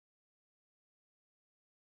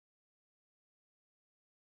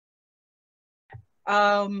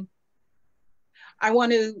Um, I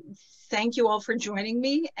want to thank you all for joining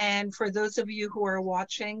me. And for those of you who are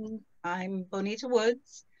watching, I'm Bonita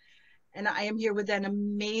Woods, and I am here with an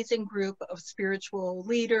amazing group of spiritual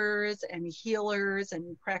leaders and healers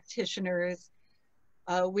and practitioners.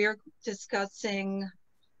 We're discussing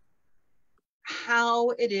how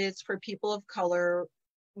it is for people of color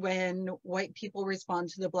when white people respond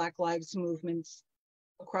to the Black Lives movements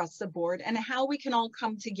across the board, and how we can all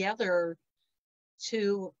come together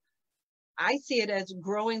to, I see it as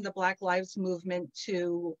growing the Black Lives movement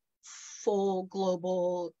to full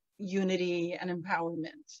global unity and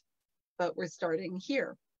empowerment. But we're starting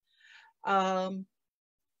here. Um,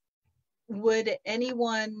 would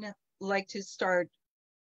anyone like to start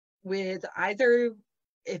with either,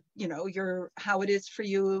 if you know, your how it is for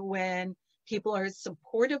you when people are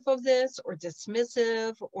supportive of this or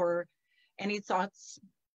dismissive, or any thoughts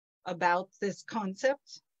about this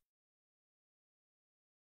concept?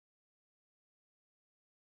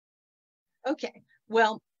 Okay,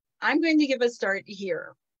 well, I'm going to give a start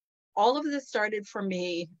here. All of this started for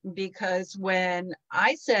me because when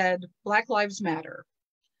I said Black Lives Matter,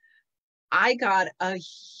 I got a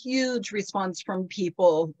huge response from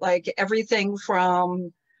people, like everything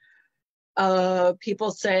from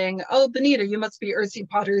people saying, "Oh, Bonita, you must be Ersie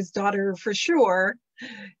Potter's daughter for sure,"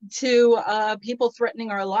 to people threatening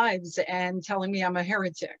our lives and telling me I'm a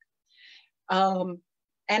heretic. Um,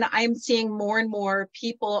 and I'm seeing more and more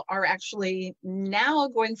people are actually now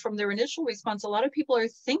going from their initial response. A lot of people are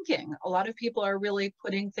thinking, a lot of people are really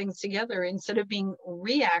putting things together instead of being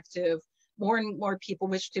reactive. More and more people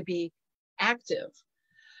wish to be active.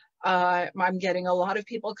 I'm getting a lot of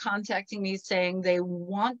people contacting me saying they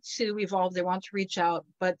want to evolve, they want to reach out,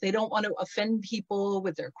 but they don't want to offend people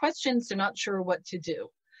with their questions. They're not sure what to do.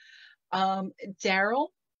 Daryl,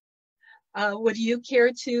 would you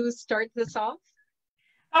care to start this off?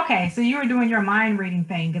 Okay, so you were doing your mind reading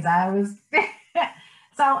thing because I was.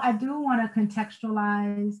 So I do want to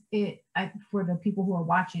contextualize it for the people who are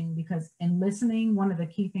watching, because in listening, one of the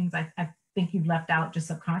key things I think you've left out just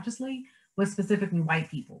subconsciously was specifically white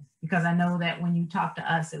people, because I know that when you talk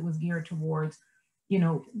to us, it was geared towards, you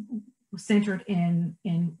know, centered in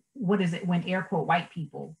what is it when air quote white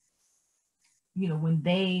people, when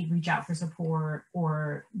they reach out for support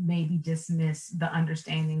or maybe dismiss the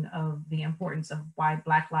understanding of the importance of why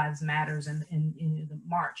Black Lives Matters in the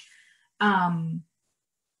march. Um,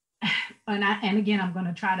 and again, I'm going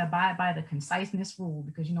to try to abide by the conciseness rule,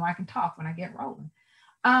 because I can talk when I get rolling.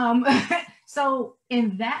 Um, so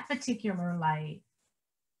in that particular light,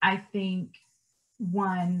 I think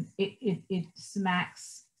one, it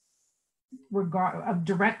smacks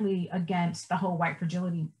directly against the whole white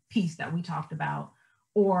fragility piece that we talked about,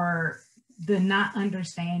 or the not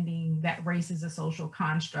understanding that race is a social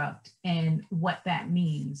construct and what that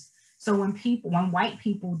means. So when white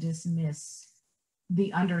people dismiss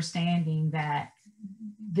the understanding that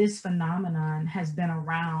this phenomenon has been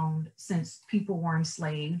around since people were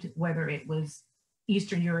enslaved, whether it was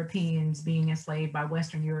Eastern Europeans being enslaved by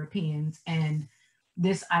Western Europeans, and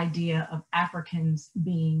this idea of Africans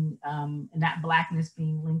being, and that Blackness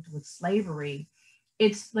being linked with slavery,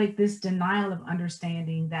 it's like this denial of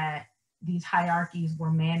understanding that these hierarchies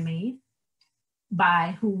were man-made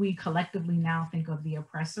by who we collectively now think of the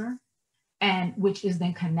oppressor, and which is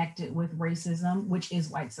then connected with racism, which is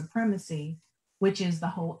white supremacy, which is the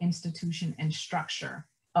whole institution and structure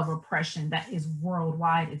of oppression that is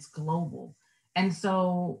worldwide, it's global. And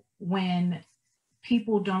so when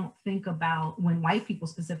people don't think about, when white people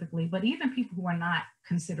specifically, but even people who are not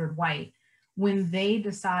considered white, when they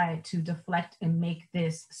decide to deflect and make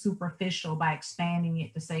this superficial by expanding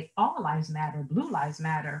it to say all lives matter, blue lives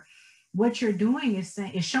matter, what you're doing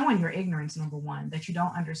is showing your ignorance, number one, that you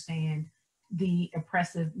don't understand the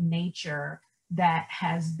oppressive nature that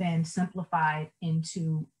has been simplified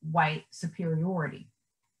into white superiority.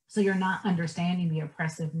 So you're not understanding the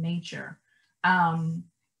oppressive nature.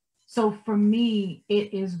 So for me,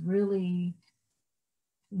 it is really,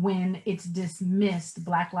 when it's dismissed,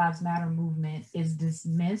 Black Lives Matter movement is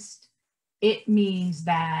dismissed, it means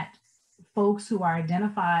that folks who are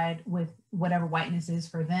identified with whatever whiteness is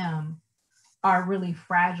for them are really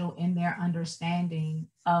fragile in their understanding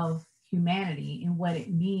of humanity and what it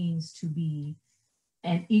means to be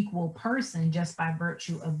an equal person just by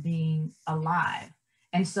virtue of being alive.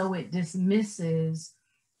 And so it dismisses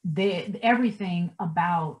everything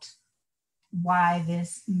about why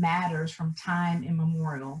this matters from time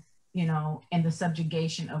immemorial, and the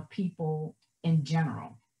subjugation of people in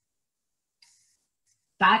general.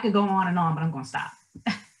 I could go on and on, but I'm going to stop.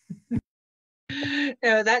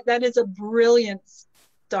 That is a brilliant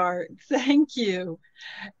start. Thank you.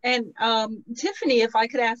 And Tiffany, if I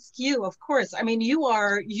could ask you, of course, I mean,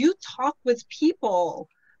 you talk with people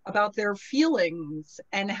about their feelings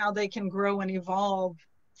and how they can grow and evolve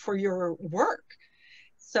for your work.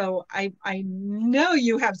 So I know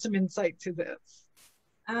you have some insight to this.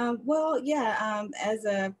 Well, yeah, as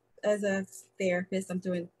a therapist, I'm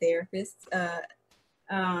doing therapist.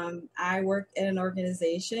 I work at an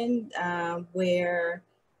organization where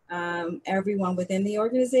everyone within the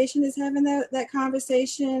organization is having that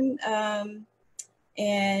conversation.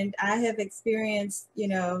 And I have experienced, you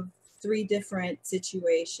know, 3 different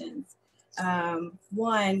situations.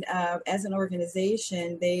 One, as an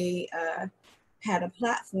organization, they had a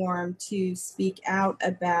platform to speak out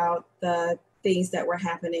about the things that were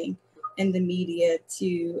happening in the media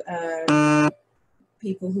to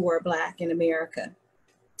people who are Black in America.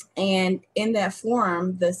 And in that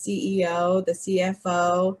forum, the CEO, the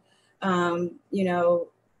CFO, you know,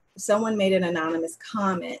 someone made an anonymous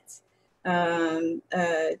comment,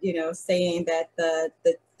 you know, saying that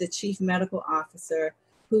the chief medical officer,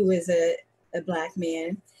 who is a Black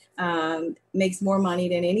man, makes more money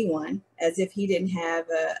than anyone, as if he didn't have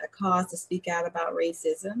a cause to speak out about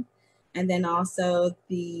racism. And then also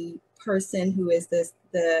the person who is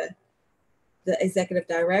the executive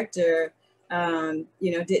director,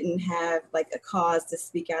 you know, didn't have like a cause to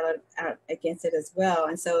speak out against it as well.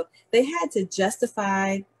 And so they had to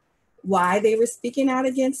justify why they were speaking out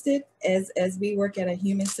against it, as we work at a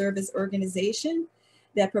human service organization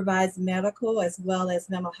that provides medical as well as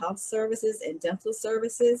mental health services and dental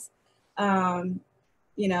services.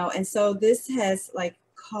 You know, and so this has like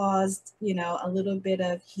caused, you know, a little bit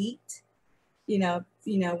of heat, you know,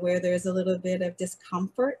 where there's a little bit of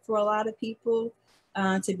discomfort for a lot of people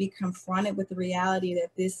to be confronted with the reality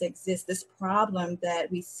that this exists, this problem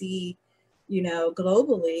that we see, you know,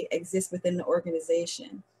 globally exists within the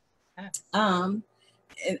organization. And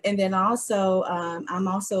then also, I'm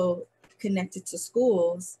also connected to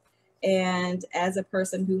schools, and as a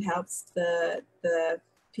person who helps the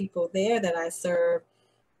people there that I serve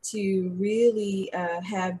to really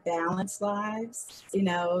have balanced lives, you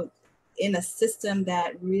know, in a system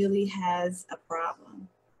that really has a problem,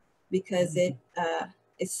 because it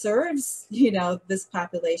serves, you know, this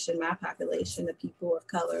population, my population, the people of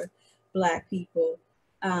color, Black people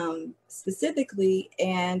specifically.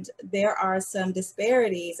 And there are some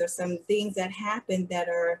disparities or some things that happen that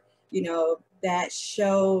are, you know, that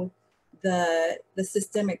show the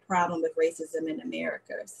systemic problem of racism in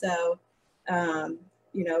America. So,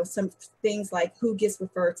 you know, some things like who gets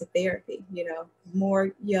referred to therapy, you know,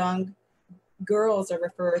 more young girls are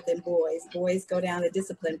referred than boys. Boys go down the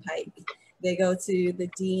discipline pipe. They go to the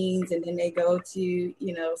deans, and then they go to,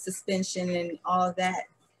 you know, suspension and all of that,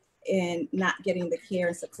 and not getting the care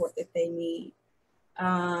and support that they need.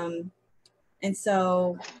 And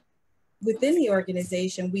so within the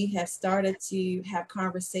organization, we have started to have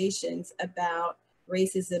conversations about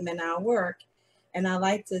racism in our work. And I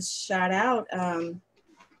like to shout out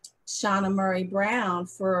Shauna Murray Brown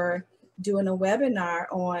for doing a webinar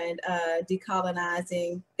on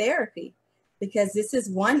decolonizing therapy, because this is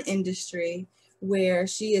one industry where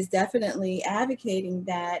she is definitely advocating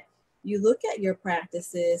that you look at your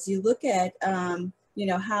practices, you look at, you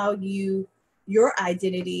know, how your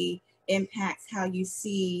identity impacts how you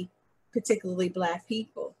see particularly Black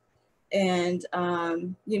people. And,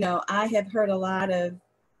 you know, I have heard a lot of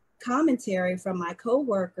commentary from my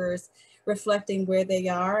coworkers reflecting where they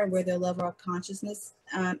are and where their level of consciousness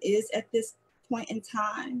is at this point in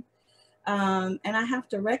time. And I have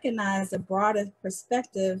to recognize a broader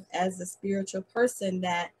perspective as a spiritual person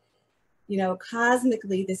that, you know,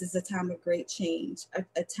 cosmically, this is a time of great change,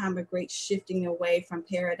 a time of great shifting away from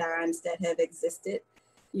paradigms that have existed,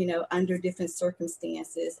 you know, under different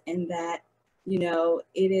circumstances. And that, you know,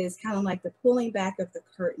 it is kind of like the pulling back of the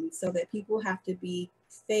curtain, so that people have to be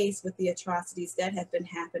faced with the atrocities that have been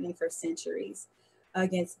happening for centuries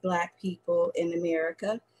against Black people in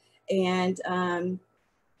America. And,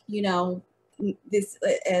 you know, this,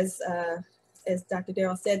 as Dr.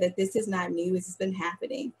 Darrell said, that this is not new, it's been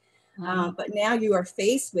happening. But now you are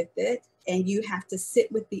faced with it, and you have to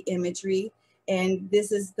sit with the imagery. And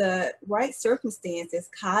this is the right circumstances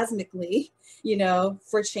cosmically, you know,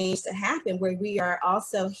 for change to happen, where we are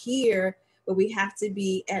also here, where we have to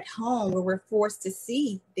be at home, where we're forced to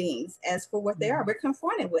see things as for what they are. We're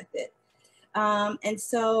confronted with it. And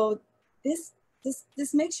so this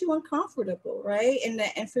makes you uncomfortable, right?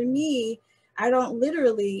 And for me, I don't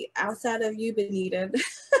literally, outside of you, Bonita,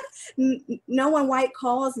 no one white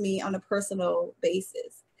calls me on a personal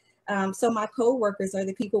basis. So my coworkers are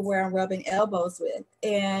the people where I'm rubbing elbows with.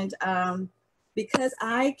 And because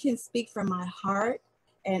I can speak from my heart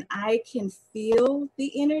and I can feel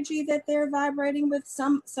the energy that they're vibrating with.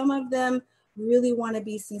 Some of them really want to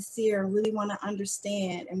be sincere and really want to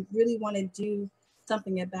understand and really want to do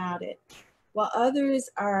something about it, while others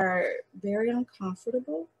are very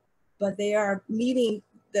uncomfortable, but they are meeting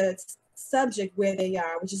the subject where they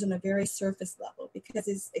are, which is on a very surface level, because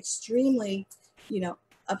it's extremely,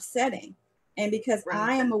 upsetting. And because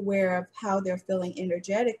I am aware of how they're feeling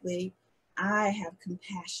energetically, I have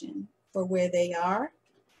compassion for where they are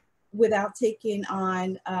without taking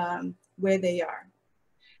on where they are.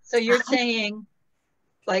 So you're saying,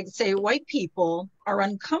 like, say, white people are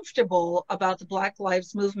uncomfortable about the Black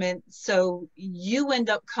Lives Movement, so you end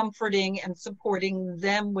up comforting and supporting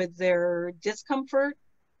them with their discomfort?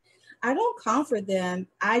 I don't comfort them.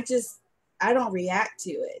 I don't react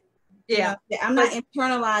to it. Yeah. I'm not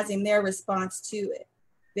internalizing their response to it,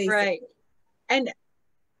 basically. Right. And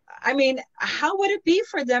I mean, how would it be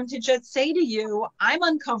for them to just say to you, I'm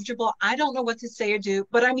uncomfortable, I don't know what to say or do,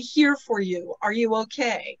 but I'm here for you. Are you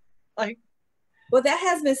okay? Like, well, that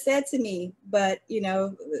has been said to me, but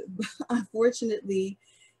unfortunately,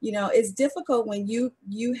 it's difficult when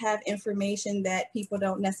you have information that people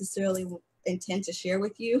don't necessarily intend to share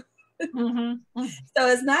with you. mm-hmm. So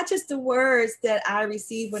it's not just the words that I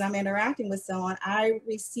receive when I'm interacting with someone, I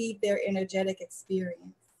receive their energetic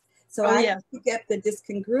experience. So I get the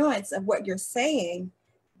discongruence of what you're saying,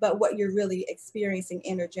 but what you're really experiencing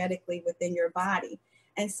energetically within your body.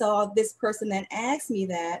 And so this person that asked me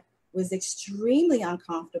that was extremely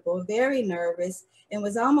uncomfortable, very nervous, and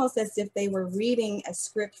was almost as if they were reading a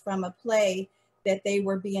script from a play that they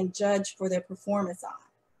were being judged for their performance on.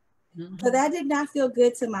 Mm-hmm. So that did not feel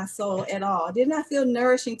good to my soul at all. It did not feel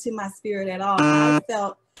nourishing to my spirit at all. I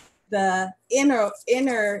felt the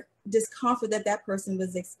inner discomfort that person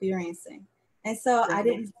was experiencing. And so I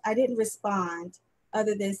didn't respond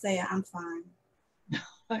other than say, I'm fine.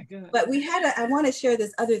 But I want to share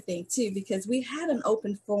this other thing too, because we had an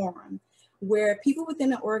open forum where people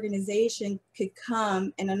within the organization could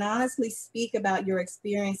come and anonymously speak about your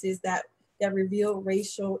experiences that reveal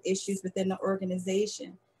racial issues within the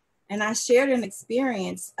organization. And I shared an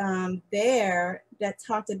experience there that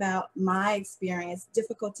talked about my experience,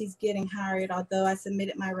 difficulties getting hired, although I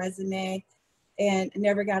submitted my resume and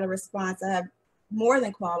never got a response. I have more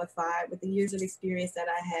than qualified with the years of experience that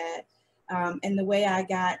I had. And the way I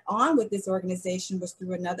got on with this organization was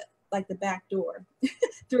through the back door,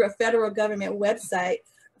 through a federal government website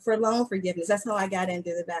for loan forgiveness. That's how I got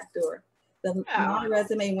into the back door. My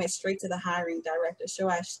resume went straight to the hiring director. So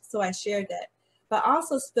I shared that. But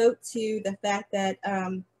also spoke to the fact that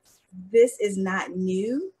this is not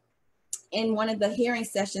new. In one of the hearing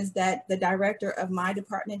sessions that the director of my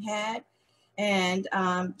department had, and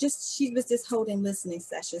she was just holding listening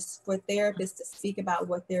sessions for therapists to speak about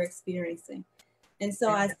what they're experiencing. And so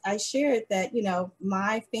I shared that,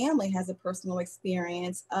 my family has a personal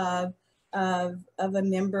experience of a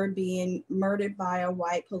member being murdered by a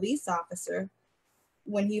white police officer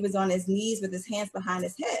when he was on his knees with his hands behind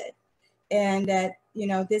his head. And that,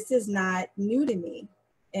 this is not new to me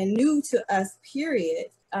and new to us, period.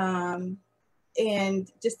 And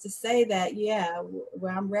just to say that,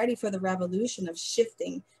 I'm ready for the revolution of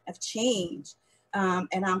shifting, of change.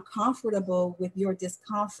 And I'm comfortable with your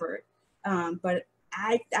discomfort. But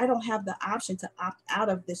I don't have the option to opt out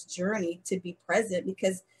of this journey to be present,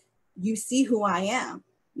 because you see who I am.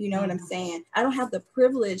 You know what I'm saying? I don't have the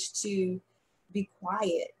privilege to be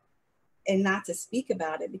quiet and not to speak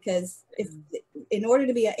about it, because in order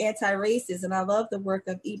to be an anti-racist, and I love the work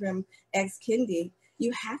of Ibram X. Kendi,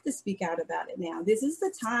 you have to speak out about it now. This is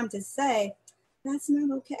the time to say, that's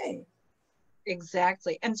not okay.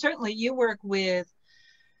 Exactly. And certainly you work with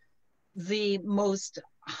the most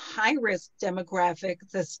high-risk demographic,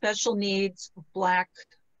 the special needs Black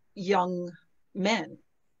young men.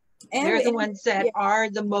 They're the ones that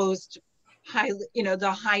are the most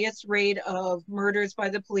the highest rate of murders by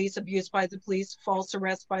the police, abuse by the police, false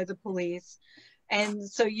arrest by the police. And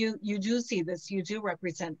so you do see this, you do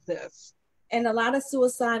represent this. And a lot of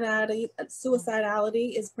suicidality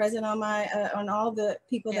is present on on all the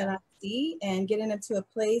people that I see, and getting them to a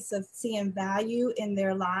place of seeing value in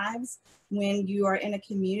their lives when you are in a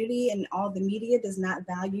community and all the media does not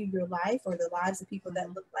value your life or the lives of people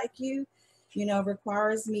that look like you.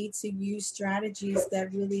 Requires me to use strategies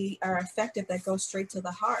that really are effective, that go straight to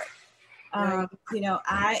the heart.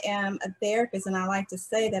 I am a therapist, and I like to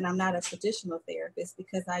say that I'm not a traditional therapist,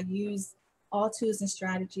 because I use all tools and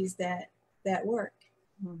strategies that work.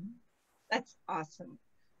 That's awesome.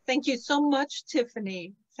 Thank you so much,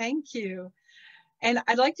 Tiffany. Thank you. And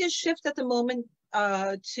I'd like to shift at the moment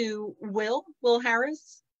to Will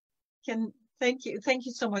Harris. Thank you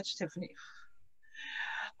so much, Tiffany.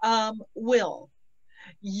 Will,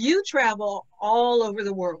 you travel all over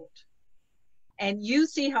the world, and you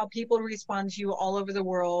see how people respond to you all over the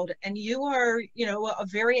world, and you are, you know, a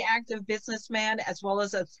very active businessman as well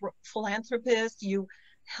as a philanthropist. You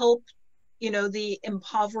help, you know, the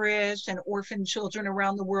impoverished and orphaned children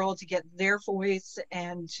around the world to get their voice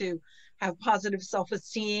and to have positive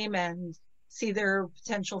self-esteem and see their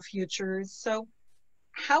potential futures. So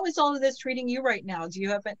how is all of this treating you right now? Do you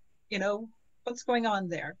have, you know, what's going on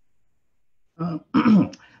there?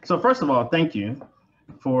 So first of all, thank you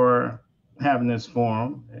for having this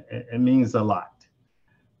forum. It means a lot.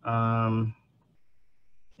 And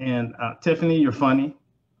Tiffany, you're funny.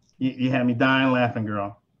 You had me dying laughing,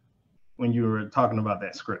 girl, when you were talking about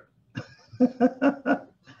that script.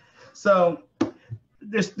 So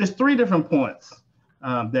there's 3 different points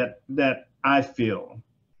that I feel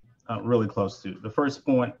really close to. The first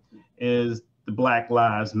point is the Black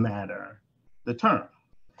Lives Matter, the term.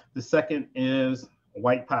 The second is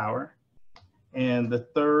white power. And the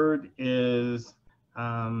third is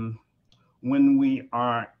when we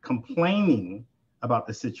are complaining about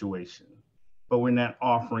the situation, but we're not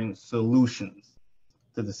offering solutions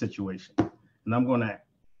to the situation. And I'm going to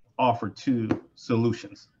offer 2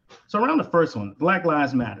 solutions. So around the first one, Black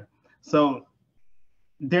Lives Matter. So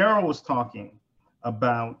Daryl was talking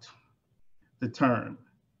about the term.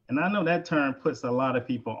 And I know that term puts a lot of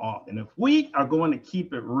people off. And if we are going to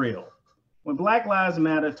keep it real, when Black Lives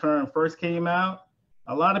Matter term first came out,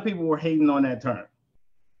 a lot of people were hating on that term.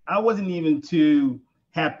 I wasn't even too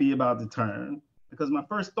happy about the term because my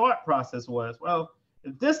first thought process was, well,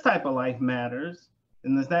 if this type of life matters,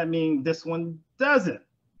 then does that mean this one doesn't?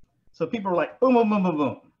 So people were like, boom, boom, boom, boom,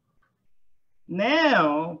 boom.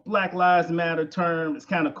 Now, Black Lives Matter term is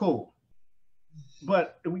kind of cool.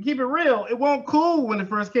 But if we keep it real, it wasn't cool when it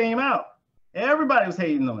first came out. Everybody was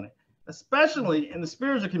hating on it, especially in the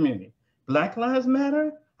spiritual community. Black Lives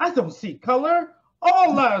Matter? I don't see color.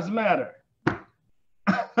 All lives matter.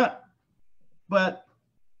 But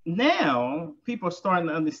now people are starting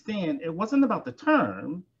to understand it wasn't about the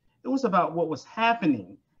term. It was about what was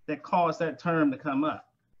happening that caused that term to come up.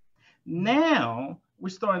 Now we're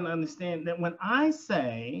starting to understand that when I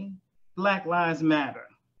say Black Lives Matter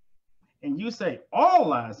and you say all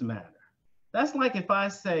lives matter, that's like if I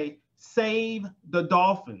say save the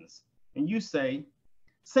dolphins and you say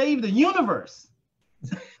save the universe.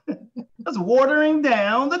 That's watering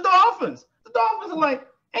down the dolphins. The dolphins are like,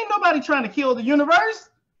 ain't nobody trying to kill the universe.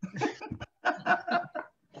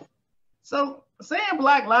 So saying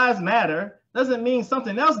Black Lives Matter doesn't mean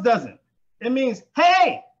something else doesn't. It means,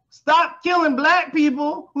 hey, stop killing Black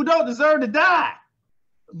people who don't deserve to die.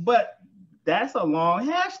 But that's a long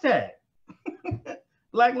hashtag.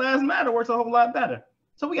 Black Lives Matter works a whole lot better.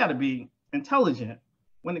 So we got to be intelligent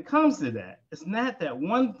when it comes to that. It's not that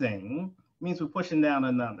one thing means we're pushing down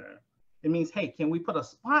another. It means, hey, can we put a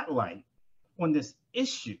spotlight on this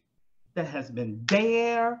issue that has been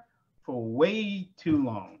there for way too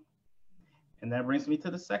long? And that brings me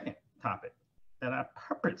to the second topic that I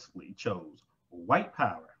purposely chose, white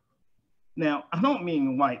power. Now, I don't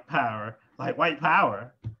mean white power like white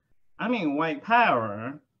power. I mean white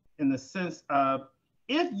power in the sense of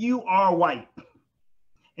if you are white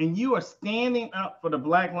and you are standing up for the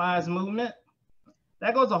Black Lives Movement,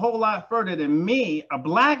 that goes a whole lot further than me, a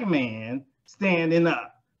Black man, standing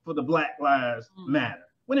up for the Black Lives Matter.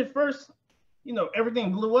 When it first, you know,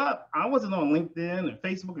 everything blew up, I wasn't on LinkedIn and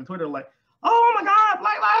Facebook and Twitter like, oh my God,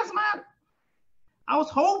 Black Lives Matter. I was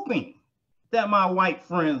hoping that my white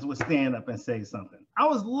friends would stand up and say something. I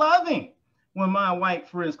was loving when my white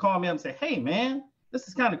friends called me up and say, hey man, this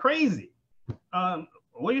is kind of crazy.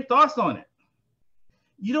 What are your thoughts on it?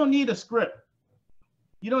 You don't need a script.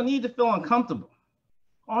 You don't need to feel uncomfortable.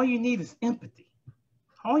 All you need is empathy.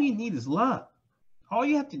 All you need is love. All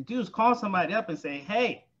you have to do is call somebody up and say,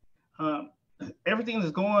 hey, everything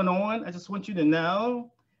that's going on, I just want you to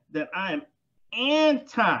know that I am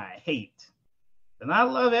anti-hate. And I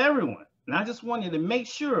love everyone. And I just wanted to make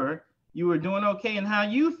sure you were doing okay and how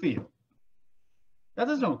you feel. That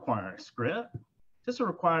doesn't require a script. Just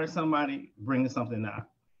requires somebody bringing something up.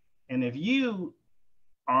 And if you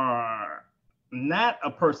are not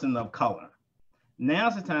a person of color,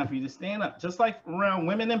 now's the time for you to stand up. Just like around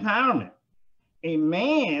women empowerment. A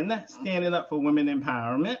man standing up for women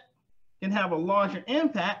empowerment can have a larger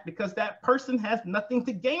impact because that person has nothing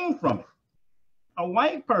to gain from it. A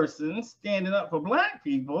white person standing up for Black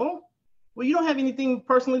people, well, you don't have anything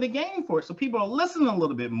personally to gain for it. So people are listening a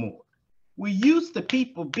little bit more. We're used to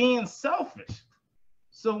people being selfish.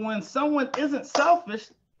 So when someone isn't selfish,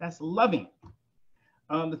 that's loving.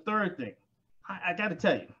 The third thing, I got to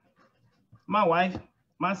tell you, my wife,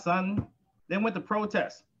 my son, they went to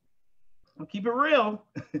protest. I'll keep it real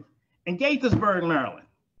in Gaithersburg, Maryland.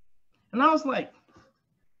 And I was like,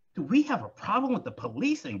 do we have a problem with the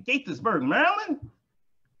police in Gaithersburg, Maryland?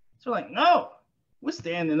 So like, no, we're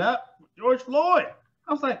standing up with George Floyd.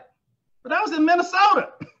 I was like, but that was in Minnesota.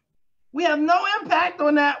 We have no impact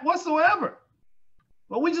on that whatsoever.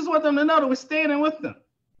 But we just want them to know that we're standing with them.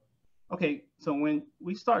 Okay, so when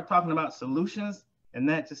we start talking about solutions and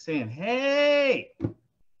not just saying, hey,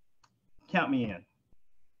 count me in.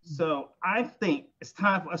 So I think it's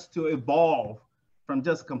time for us to evolve from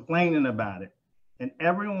just complaining about it. And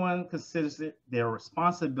everyone considers it their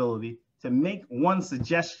responsibility to make one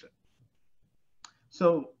suggestion.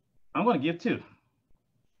 So I'm going to give two.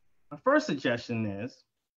 My first suggestion is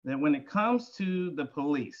that when it comes to the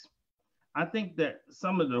police, I think that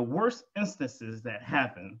some of the worst instances that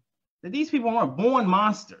happen, that these people aren't born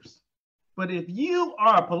monsters. But if you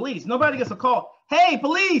are a police, nobody gets a call, hey,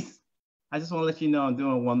 police. I just want to let you know I'm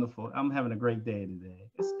doing wonderful. I'm having a great day today.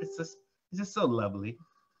 It's just so lovely.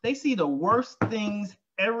 They see the worst things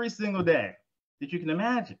every single day that you can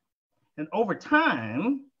imagine. And over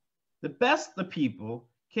time, the best of people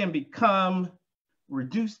can become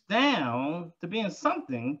reduced down to being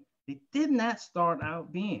something they did not start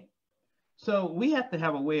out being. So we have to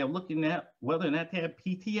have a way of looking at whether or not they have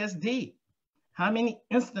PTSD. How many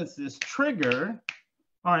instances trigger,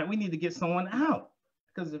 all right, we need to get someone out.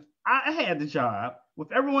 Because if I had the job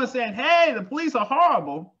with everyone saying, hey, the police are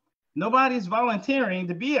horrible, nobody's volunteering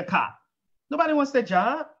to be a cop. Nobody wants that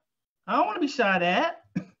job. I don't want to be shot at.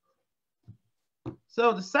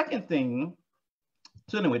 So the second thing,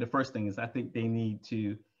 so anyway, the first thing is I think they need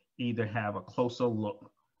to either have a closer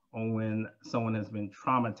look on when someone has been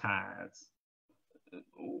traumatized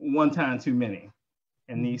one time too many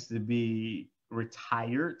and needs to be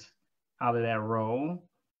retired out of that role,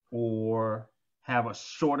 or have a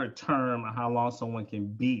shorter term of how long someone can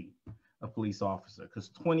be a police officer. Because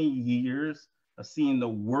 20 years of seeing the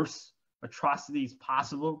worst atrocities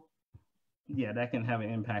possible, yeah, that can have an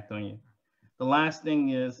impact on you. The last thing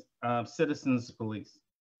is citizens police.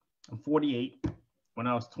 I'm 48. When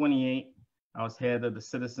I was 28, I was head of the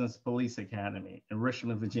Citizens Police Academy in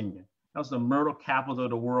Richmond, Virginia. That was the murder capital of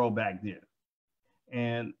the world back then.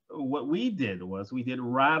 And what we did was we did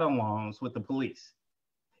ride-alongs with the police.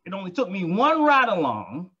 It only took me one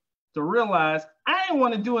ride-along to realize I didn't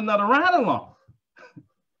want to do another ride-along.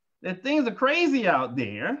 That things are crazy out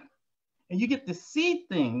there, and you get to see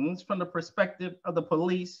things from the perspective of the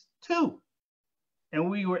police too. And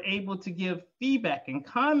we were able to give feedback and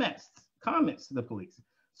comments to the police.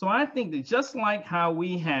 So I think that just like how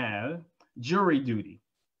we have jury duty,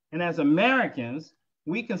 and as Americans,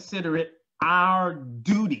 we consider it our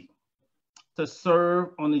duty to serve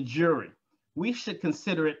on the jury. We should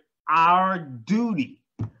consider it our duty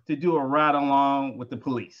to do a ride along with the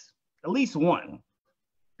police, at least one,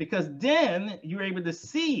 because then you're able to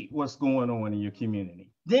see what's going on in your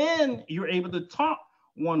community. Then you're able to talk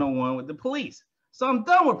one-on-one with the police. So I'm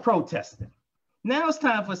done with protesting. Now it's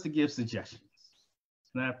time for us to give suggestions.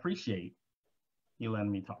 And I appreciate you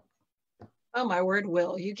letting me talk. Oh, my word,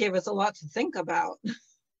 Will, you gave us a lot to think about.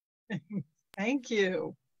 Thank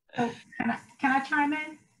you. Oh, can I chime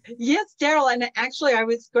in? Yes, Daryl, and actually I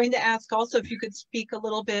was going to ask also if you could speak a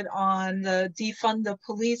little bit on the defund the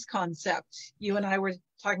police concept. You and I were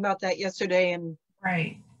talking about that yesterday. And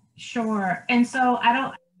right, sure. And so I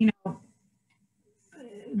don't,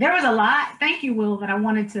 there was a lot, thank you, Will, that I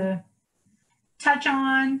wanted to touch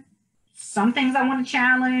on. Some things I want to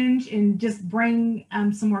challenge and just bring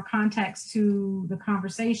some more context to the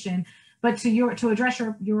conversation. But to address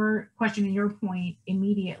your question and your point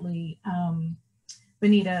immediately,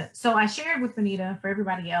 Bonita. So I shared with Bonita, for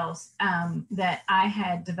everybody else, that I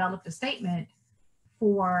had developed a statement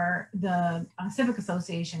for the civic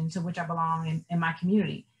association to which I belong in my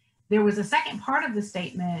community. There was a second part of the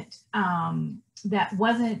statement that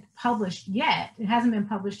wasn't published yet. It hasn't been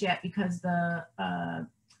published yet because the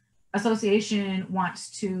association wants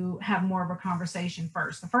to have more of a conversation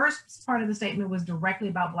first. The first part of the statement was directly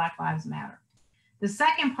about Black Lives Matter. The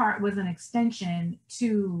second part was an extension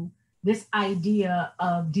to this idea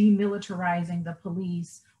of demilitarizing the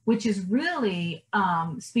police, which is really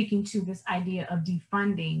speaking to this idea of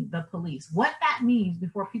defunding the police. What that means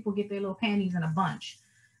before people get their little panties in a bunch.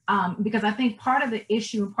 Because I think part of the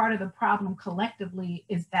issue and part of the problem collectively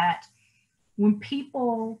is that when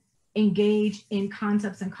people engage in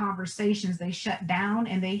concepts and conversations, they shut down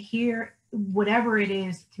and they hear whatever it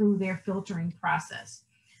is through their filtering process.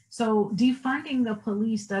 So defunding the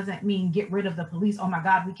police doesn't mean get rid of the police. Oh my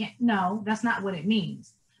God, we can't. No, that's not what it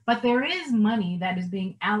means. But there is money that is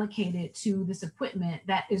being allocated to this equipment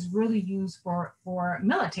that is really used for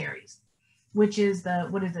militaries, which is the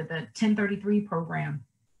 1033 program.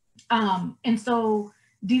 And so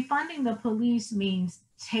defunding the police means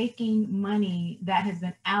taking money that has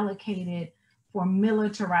been allocated for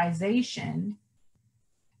militarization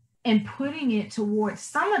and putting it towards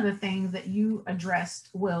some of the things that you addressed,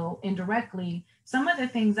 Will, indirectly, some of the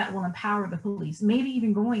things that will empower the police, maybe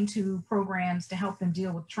even going to programs to help them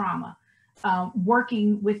deal with trauma,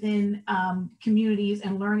 working within communities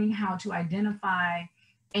and learning how to identify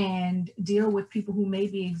and deal with people who may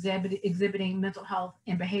be exhibiting mental health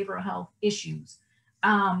and behavioral health issues,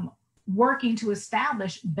 working to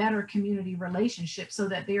establish better community relationships so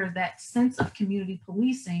that there's that sense of community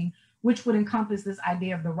policing, which would encompass this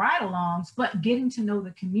idea of the ride-alongs, but getting to know the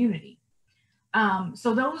community.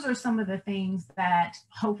 So those are some of the things that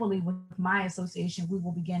hopefully with my association, we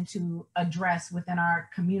will begin to address within our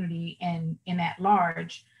community and at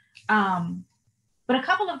large. But a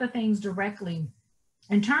couple of the things directly,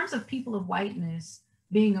 in terms of people of whiteness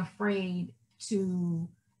being afraid to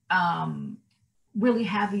really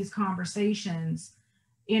have these conversations,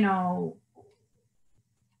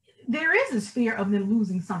 there is this fear of them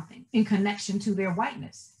losing something in connection to their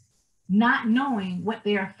whiteness, not knowing what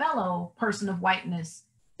their fellow person of whiteness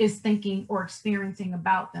is thinking or experiencing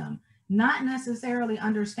about them, not necessarily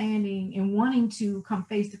understanding and wanting to come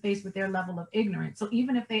face to face with their level of ignorance. So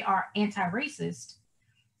even if they are anti-racist,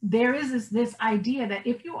 there is this idea that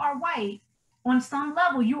if you are white, on some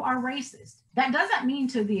level, you are racist. That doesn't mean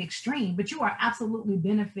to the extreme, but you are absolutely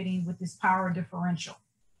benefiting with this power differential.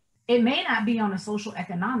 It may not be on a social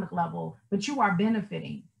economic level, but you are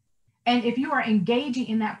benefiting. And if you are engaging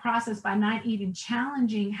in that process by not even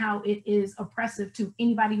challenging how it is oppressive to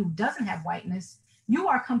anybody who doesn't have whiteness, you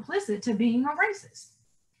are complicit to being a racist.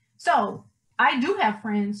 So I do have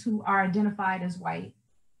friends who are identified as white.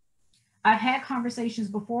 I've had conversations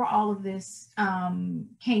before all of this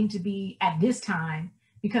came to be at this time,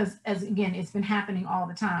 because again, it's been happening all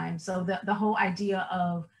the time. So the whole idea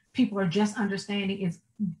of people are just understanding is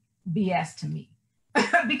BS to me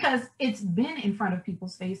because it's been in front of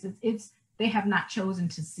people's faces. They have not chosen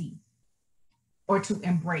to see or to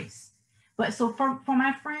embrace. But so for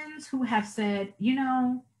my friends who have said,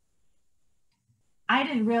 I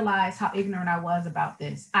didn't realize how ignorant I was about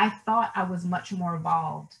this. I thought I was much more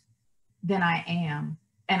evolved than I am.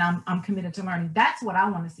 And I'm committed to learning. That's what I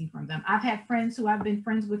want to see from them. I've had friends who I've been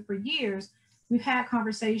friends with for years. We've had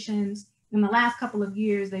conversations. In the last couple of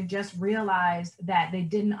years, they've just realized that they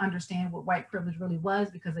didn't understand what white privilege really was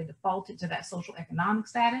because they defaulted to that social economic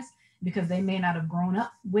status because they may not have grown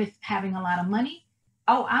up with having a lot of money.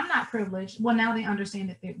 Oh, I'm not privileged. Well, now they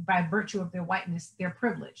understand that by virtue of their whiteness, they're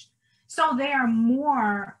privileged. So they are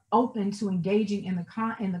more open to engaging in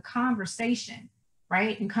the conversation,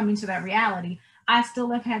 right? And coming to that reality. I still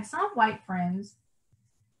have had some white friends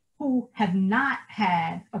who have not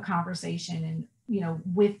had a conversation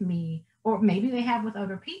with me, or maybe they have with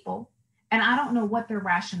other people, and I don't know what their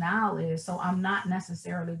rationale is. So I'm not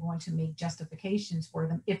necessarily going to make justifications for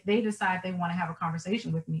them. If they decide they want to have a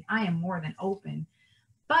conversation with me, I am more than open.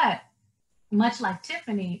 But much like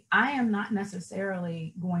Tiffany, I am not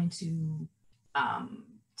necessarily going to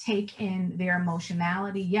take in their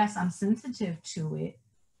emotionality. Yes, I'm sensitive to it.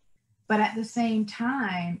 But at the same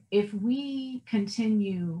time, if we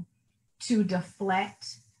continue to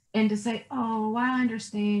deflect and to say, oh, I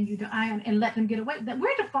understand you, and let them get away, that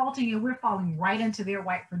we're defaulting and we're falling right into their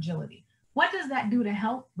white fragility. What does that do to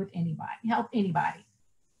help anybody?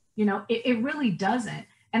 It really doesn't.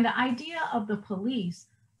 And the idea of the police,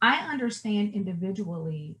 I understand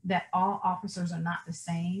individually that all officers are not the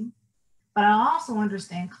same, but I also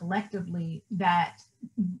understand collectively that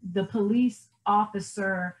the police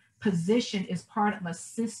officer position is part of a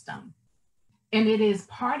system, and it is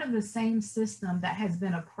part of the same system that has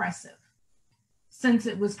been oppressive since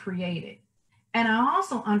it was created. And I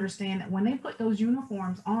also understand that when they put those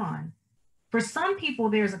uniforms on, for some people,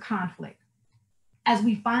 there's a conflict, as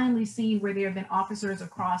we finally seen where there have been officers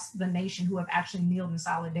across the nation who have actually kneeled in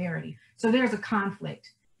solidarity. So there's a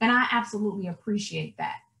conflict, and I absolutely appreciate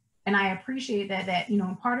that. And I appreciate that,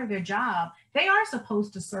 in part of their job, they are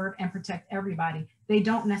supposed to serve and protect everybody. They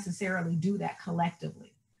don't necessarily do that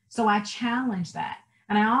collectively. So I challenge that.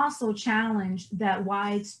 And I also challenge that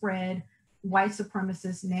widespread white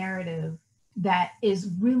supremacist narrative that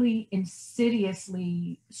is really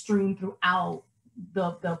insidiously strewn throughout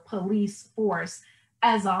the police force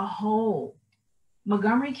as a whole.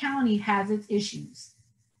 Montgomery County has its issues.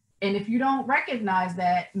 And if you don't recognize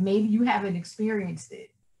that, maybe you haven't experienced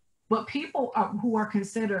it. But people who are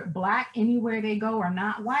considered Black anywhere they go or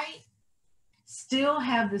not white still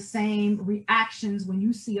have the same reactions when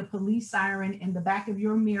you see a police siren in the back of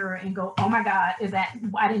your mirror and go, oh my God,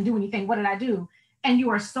 I didn't do anything. What did I do? And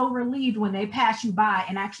you are so relieved when they pass you by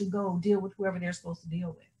and actually go deal with whoever they're supposed to deal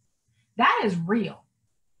with. That is real.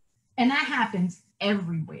 And that happens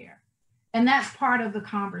everywhere. And that's part of the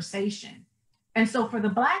conversation. And so for the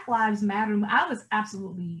Black Lives Matter, I was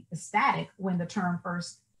absolutely ecstatic when the term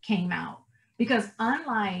first came out, because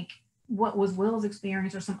unlike what was Will's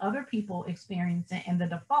experience or some other people experiencing in the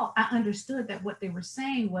default, I understood that what they were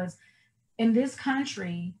saying was, in this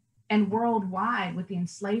country and worldwide, with the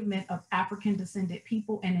enslavement of African descended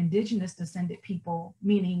people and indigenous descended people,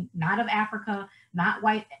 meaning not of Africa, not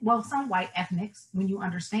white, well, some white ethnics, when you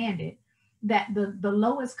understand it, that the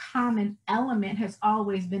lowest common element has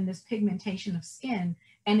always been this pigmentation of skin,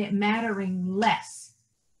 and it mattering less.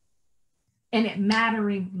 And it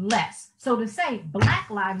mattering less. So to say Black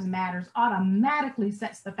Lives Matters automatically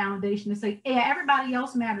sets the foundation to say, yeah, everybody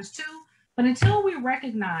else matters too. But until we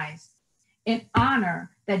recognize and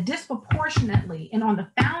honor that disproportionately and on the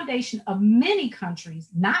foundation of many countries,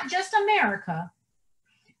 not just America,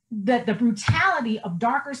 that the brutality of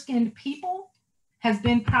darker skinned people has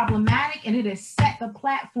been problematic, and it has set the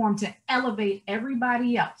platform to elevate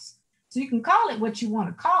everybody else. So you can call it what you want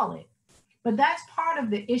to call it. But that's part of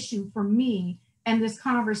the issue for me and this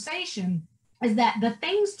conversation, is that the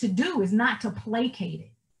things to do is not to placate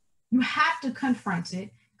it. You have to confront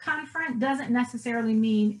it. Confront doesn't necessarily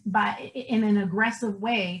mean in an aggressive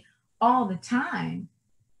way all the time.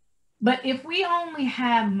 But if we only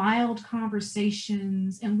have mild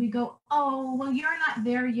conversations and we go, oh, well, you're not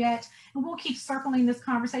there yet, and we'll keep circling this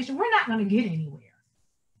conversation, we're not going to get anywhere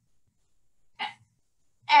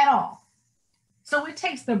at all. So it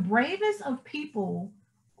takes the bravest of people.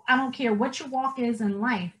 I don't care what your walk is in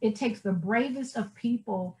life. It takes the bravest of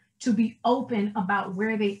people to be open about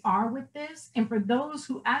where they are with this. And for those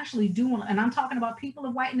who actually do, and I'm talking about people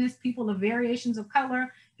of whiteness, people of variations of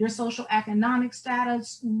color, your social economic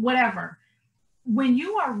status, whatever. When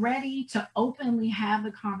you are ready to openly have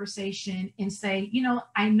the conversation and say, you know,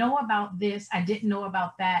 I know about this, I didn't know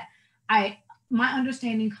about that. My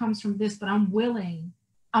understanding comes from this, but I'm willing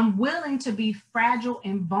to be fragile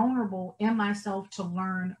and vulnerable in myself to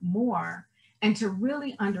learn more and to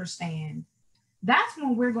really understand. That's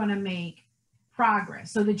when we're going to make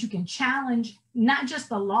progress, so that you can challenge not just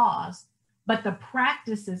the laws, but the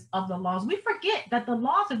practices of the laws. We forget that the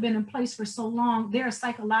laws have been in place for so long, they're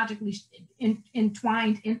psychologically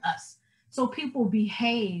entwined in us. So people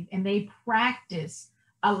behave and they practice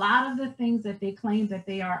a lot of the things that they claim that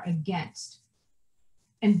they are against.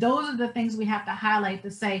 And those are the things we have to highlight to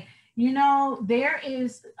say, you know, there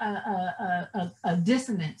is a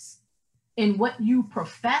dissonance in what you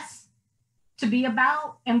profess to be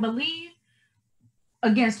about and believe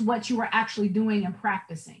against what you are actually doing and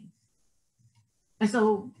practicing. And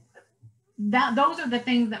so those are the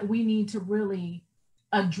things that we need to really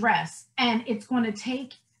address. And it's going to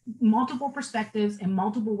take multiple perspectives and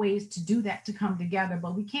multiple ways to do that, to come together.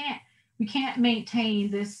 But we can't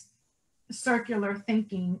maintain this circular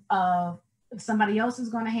thinking of somebody else is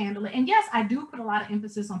going to handle it. And yes, I do put a lot of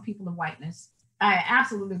emphasis on people of whiteness. I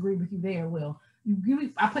absolutely agree with you there, Will.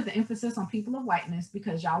 I put the emphasis on people of whiteness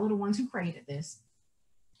because y'all are the ones who created this.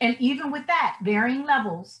 And even with that, varying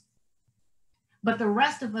levels, but the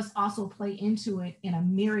rest of us also play into it in a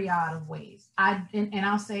myriad of ways.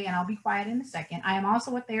 I'll say, and I'll be quiet in a second, I am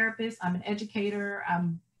also a therapist, I'm an educator,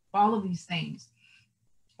 I'm all of these things.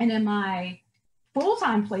 And in my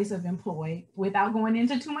full-time place of employ, without going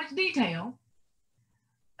into too much detail,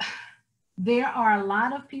 there are a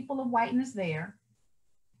lot of people of whiteness there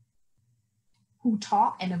who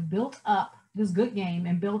talk and have built up this good game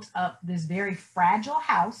and built up this very fragile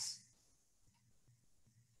house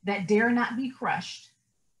that dare not be crushed.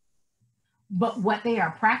 But what they are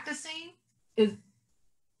practicing is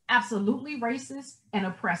absolutely racist and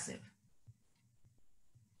oppressive.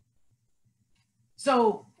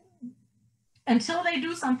 So until they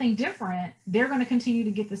do something different, they're going to continue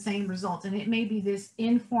to get the same results. And it may be this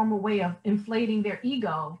informal way of inflating their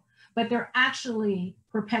ego, but they're actually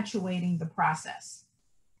perpetuating the process.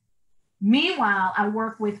 Meanwhile, I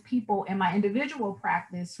work with people in my individual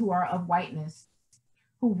practice who are of whiteness,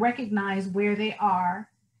 who recognize where they are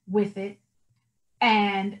with it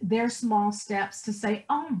and their small steps to say,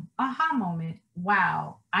 oh, aha moment,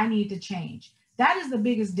 wow, I need to change. That is the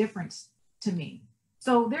biggest difference to me.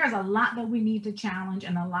 So there's a lot that we need to challenge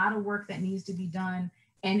and a lot of work that needs to be done.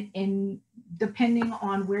 And depending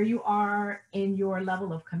on where you are in your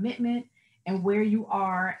level of commitment and where you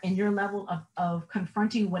are in your level of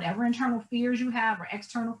confronting whatever internal fears you have or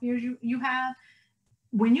external fears you have,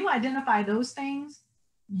 when you identify those things,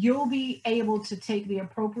 you'll be able to take the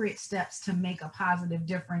appropriate steps to make a positive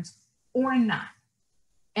difference or not.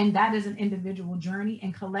 And that is an individual journey,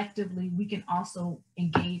 and collectively we can also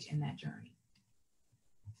engage in that journey.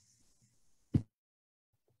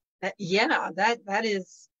 Yeah, that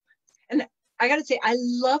is, and I got to say, I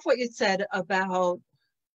love what you said about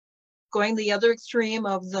going the other extreme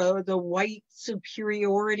of the white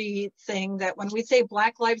superiority thing, that when we say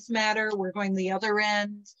Black Lives Matter, we're going the other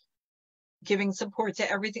end, giving support to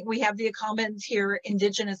everything. We have the comments here,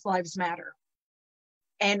 Indigenous Lives Matter.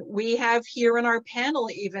 And we have here in our panel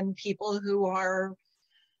even people who are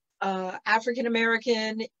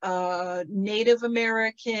African-American, Native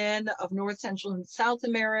American, of North, Central, and South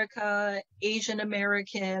America, Asian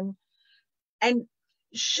American. And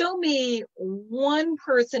show me one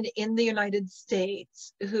person in the United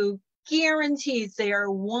States who guarantees they are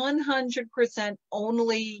 100%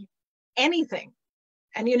 only anything.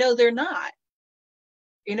 And you know, they're not.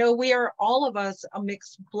 You know, we are all of us a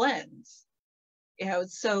mixed blend. You know,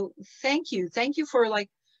 so thank you for like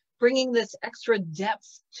bringing this extra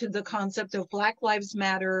depth to the concept of Black Lives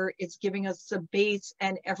Matter. It's giving us the base,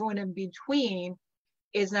 and everyone in between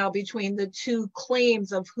is now between the two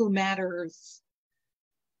claims of who matters.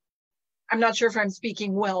 I'm not sure if I'm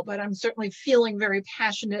speaking well, but I'm certainly feeling very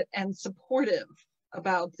passionate and supportive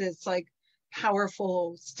about this like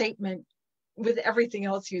powerful statement with everything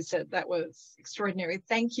else you said. That was extraordinary.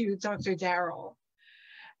 Thank you, Dr. Darrell.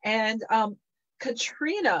 And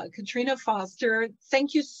Katrina Foster,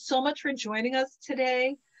 thank you so much for joining us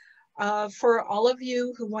today. For all of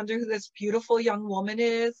you who wonder who this beautiful young woman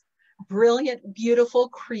is, brilliant, beautiful,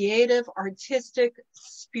 creative, artistic,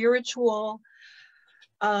 spiritual,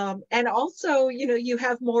 and also, you know, you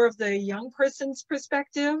have more of the young person's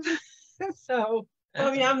perspective. So, well,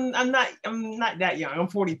 I mean, I'm not that young. I'm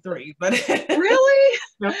 43, but really,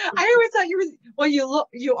 I always thought you were. Well,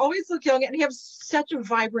 you always look young, and you have such a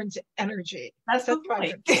vibrant energy. That's the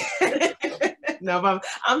point. No, but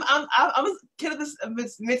I'm a kid of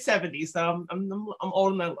the mid 70s, so I'm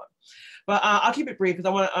older than I look. But I'll keep it brief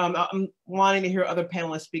because I'm wanting to hear other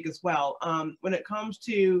panelists speak as well. When it comes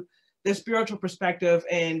to the spiritual perspective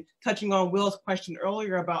and touching on Will's question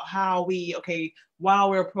earlier about how while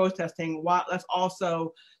we're protesting, let's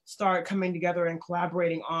also start coming together and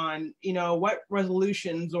collaborating on, you know, what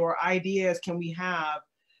resolutions or ideas can we have,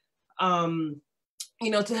 you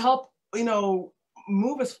know, to help, you know,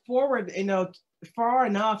 move us forward, you know, far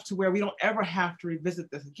enough to where we don't ever have to revisit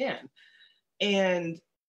this again. And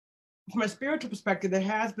from a spiritual perspective, there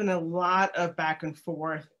has been a lot of back and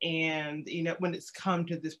forth, and you know, when it's come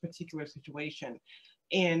to this particular situation,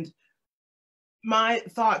 and my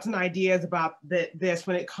thoughts and ideas about this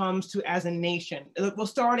when it comes to as a nation, well,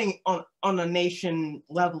 starting on a nation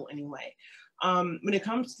level anyway, when it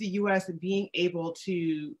comes to the U.S. and being able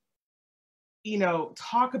to, you know,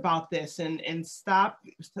 talk about this and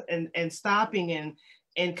stopping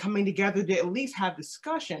and coming together to at least have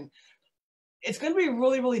discussion. It's going to be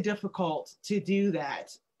really, really difficult to do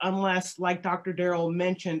that unless, like Dr. Darrell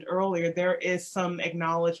mentioned earlier, there is some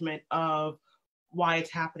acknowledgement of why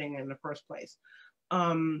it's happening in the first place.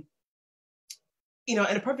 You know,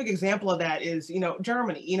 and a perfect example of that is, you know,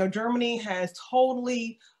 Germany. You know, Germany has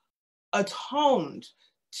totally atoned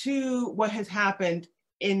to what has happened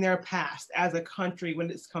in their past as a country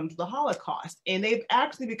when it's come to the Holocaust. And they've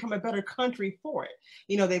actually become a better country for it.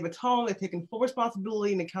 You know, they've atoned, they've taken full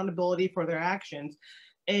responsibility and accountability for their actions.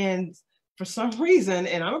 And for some reason,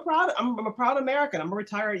 and I'm a proud American, I'm a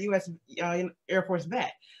retired US Air Force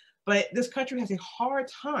vet, but this country has a hard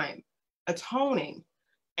time atoning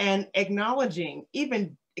and acknowledging,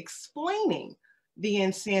 even explaining the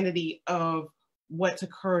insanity of what's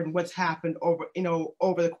occurred and what's happened over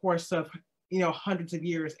the course of, you know, hundreds of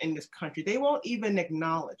years in this country. They won't even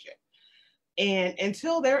acknowledge it. And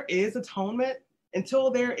until there is atonement,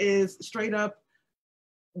 until there is straight up,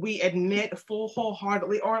 we admit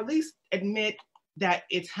wholeheartedly, or at least admit that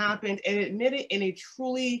it's happened and admit it in a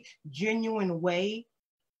truly genuine way,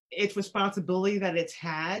 its responsibility that it's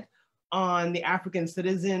had on the African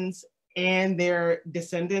citizens and their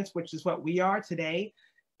descendants, which is what we are today.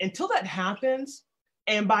 Until that happens,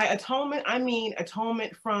 and by atonement, I mean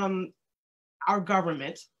atonement from our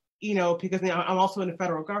government, you know, because I'm also in the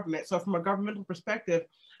federal government. So from a governmental perspective,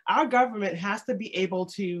 our government has to be able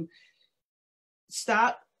to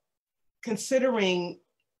stop considering,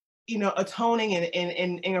 you know, atoning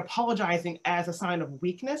and apologizing as a sign of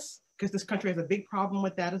weakness, because this country has a big problem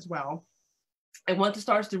with that as well. And once it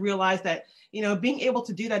starts to realize that, you know, being able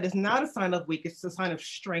to do that is not a sign of weakness, it's a sign of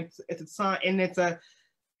strength. It's a sign, and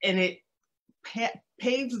it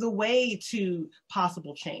paves the way to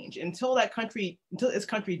possible change. Until this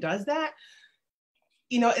country does that,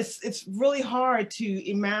 you know, it's really hard to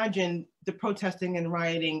imagine the protesting and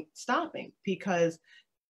rioting stopping, because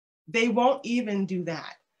they won't even do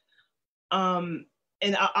that.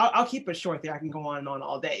 And I'll keep it short there. I can go on and on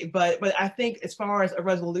all day, but I think as far as a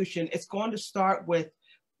resolution, it's going to start with,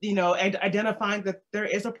 you know, identifying that there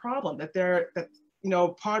is a problem, that you know,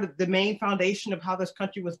 part of the main foundation of how this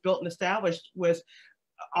country was built and established was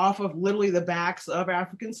off of literally the backs of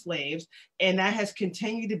African slaves. And that has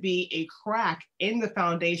continued to be a crack in the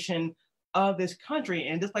foundation of this country.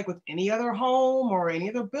 And just like with any other home or any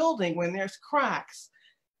other building, when there's cracks,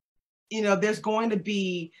 you know, there's going to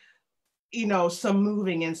be, you know, some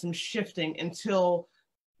moving and some shifting until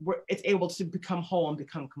it's able to become whole and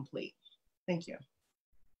become complete. Thank you.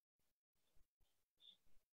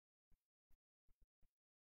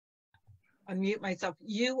 Unmute myself.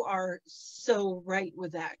 You are so right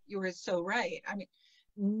with that. You are so right. I mean,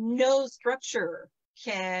 no structure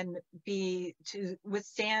can be to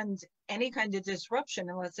withstand any kind of disruption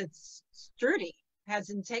unless it's sturdy, has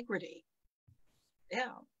integrity.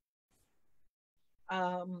 Yeah.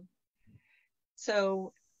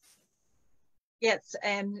 So yes,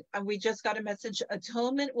 and we just got a message.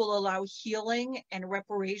 Atonement will allow healing and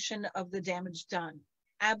reparation of the damage done.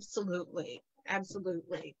 Absolutely,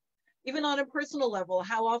 absolutely. Even on a personal level,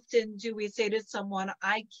 how often do we say to someone,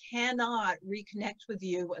 I cannot reconnect with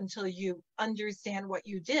you until you understand what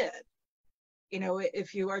you did? You know,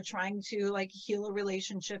 if you are trying to like heal a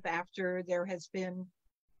relationship after there has been,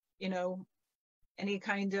 you know, any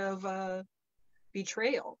kind of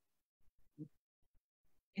betrayal.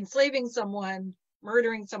 Enslaving someone,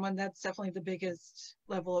 murdering someone, that's definitely the biggest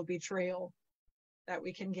level of betrayal that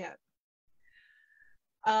we can get.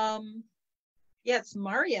 Yes,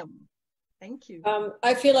 Mariam, thank you.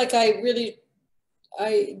 I feel like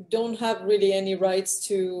I don't have really any rights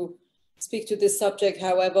to speak to this subject.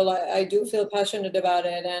 However, I do feel passionate about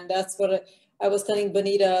it. And that's what I was telling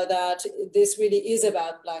Bonita, that this really is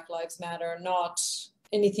about Black Lives Matter, not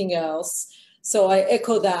anything else. So I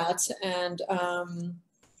echo that, and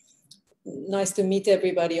nice to meet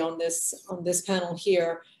everybody on this panel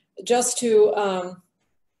here. Just to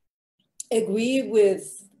agree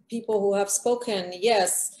with people who have spoken,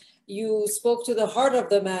 yes, you spoke to the heart of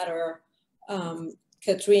the matter,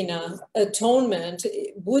 Katrina. Atonement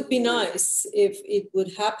would be nice if it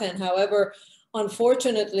would happen. However,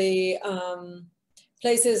 unfortunately,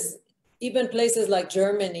 even places like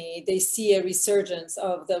Germany, they see a resurgence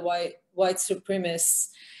of the white supremacists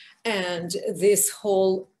and this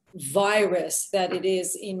whole virus that it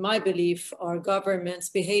is, in my belief, our government's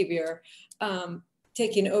behavior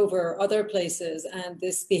taking over other places, and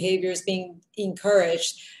this behavior is being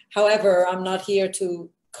encouraged. However, I'm not here to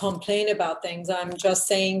complain about things. I'm just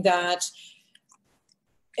saying that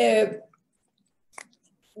a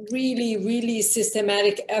really, really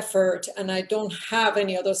systematic effort, and I don't have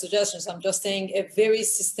any other suggestions. I'm just saying a very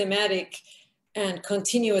systematic and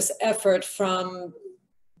continuous effort from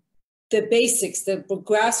the basics, the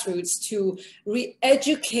grassroots, to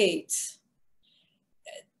re-educate,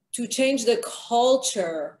 to change the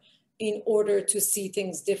culture in order to see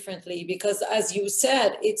things differently. Because as you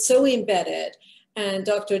said, it's so embedded. And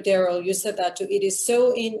Dr. Darrell, you said that too. It is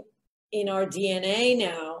so in our DNA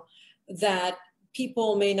now that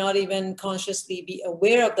people may not even consciously be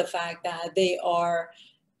aware of the fact that they are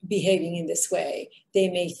behaving in this way. They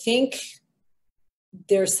may think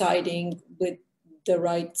they're siding with the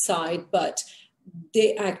right side, but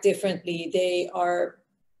they act differently. They are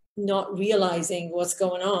not realizing what's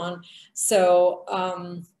going on. So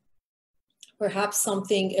perhaps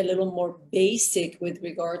something a little more basic with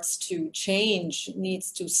regards to change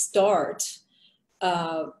needs to start,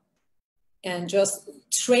 and just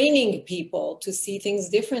training people to see things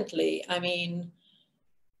differently. I mean,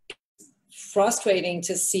 it's frustrating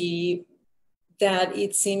to see that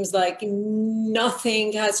it seems like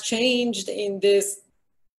nothing has changed in this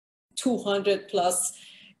 200 plus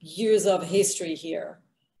years of history here.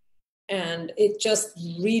 And it just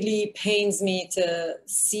really pains me to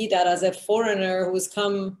see that as a foreigner who's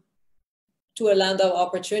come to a land of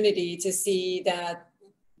opportunity, to see that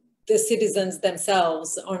the citizens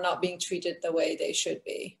themselves are not being treated the way they should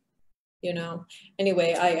be, you know?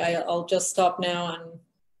 Anyway, I'll just stop now and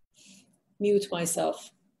mute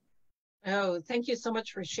myself. Oh, thank you so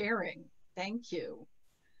much for sharing. Thank you.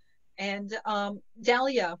 And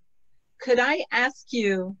Dahlia, could I ask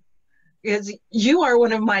you, because you are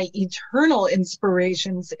one of my eternal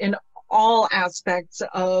inspirations in all aspects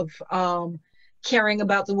of caring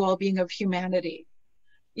about the well-being of humanity.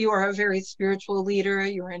 You are a very spiritual leader.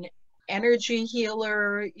 You're an energy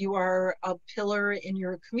healer. You are a pillar in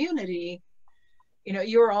your community. You know,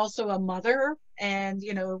 you're also a mother and,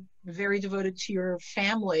 you know, very devoted to your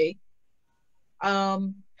family.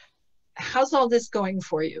 How's all this going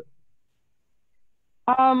for you?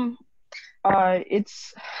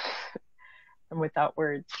 It's, I'm without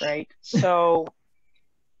words, right? So,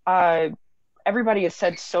 everybody has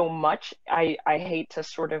said so much. I hate to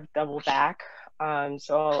sort of double back.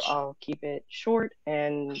 So I'll keep it short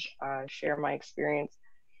and share my experience.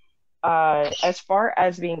 As far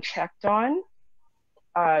as being checked on,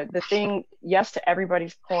 the thing, yes, to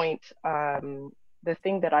everybody's point, the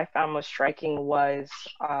thing that I found most striking was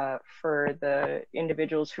for the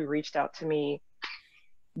individuals who reached out to me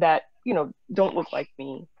that, you know, don't look like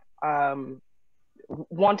me,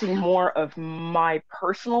 wanting more of my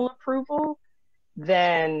personal approval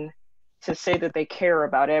than to say that they care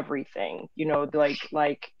about everything, you know,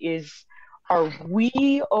 are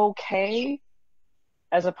we okay?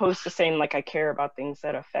 As opposed to saying like, I care about things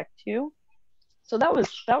that affect you. So that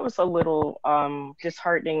was a little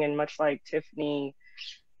disheartening, and much like Tiffany,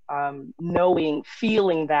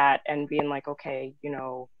 feeling that and being like, okay, you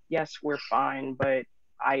know, yes, we're fine, but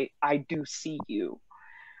I do see you.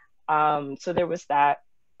 So there was that.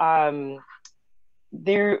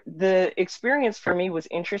 The experience for me was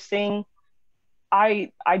interesting.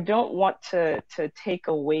 I don't want to take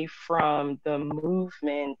away from the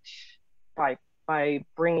movement by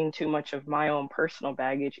bringing too much of my own personal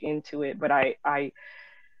baggage into it, but I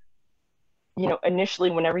you know,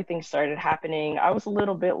 initially when everything started happening, I was a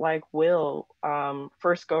little bit like Will,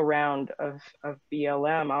 first go round of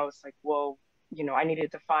BLM. I was like, whoa, you know, I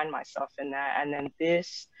needed to find myself in that. And then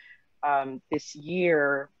this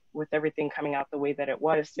year, with everything coming out the way that it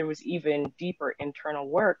was, there was even deeper internal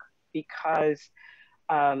work because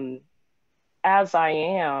as I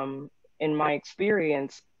am in my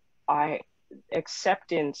experience,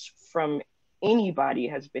 acceptance from anybody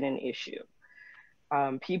has been an issue.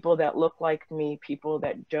 People that look like me, people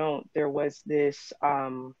that don't. There was this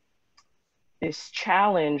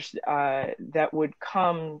challenge that would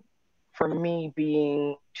come from me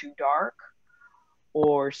being too dark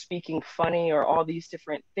or speaking funny or all these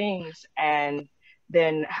different things, and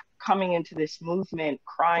then coming into this movement,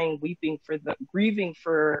 crying, weeping grieving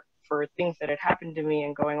for things that had happened to me,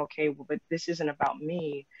 and going, okay, well, but this isn't about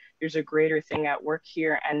me. There's a greater thing at work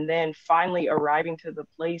here. And then finally arriving to the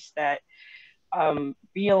place that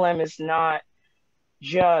BLM is not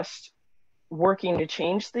just working to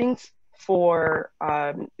change things for,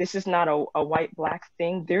 this is not a white-black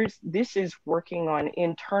thing. This is working on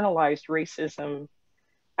internalized racism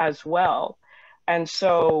as well. And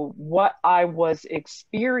so what I was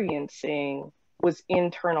experiencing was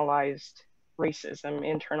internalized racism,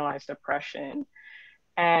 internalized oppression.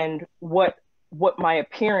 And what my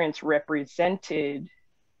appearance represented,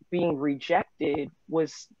 being rejected,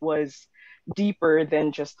 was deeper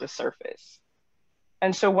than just the surface.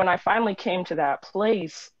 And so when I finally came to that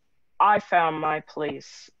place, I found my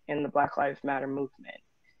place in the Black Lives Matter movement.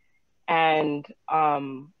 And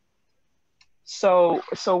so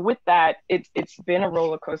with that, it's been a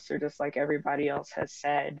roller coaster, just like everybody else has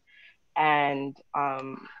said. And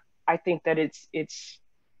I think that it's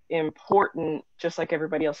important, just like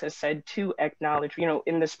everybody else has said, to acknowledge, you know,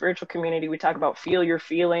 in the spiritual community, we talk about feel your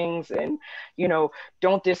feelings and, you know,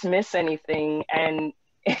 don't dismiss anything. And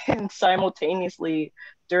simultaneously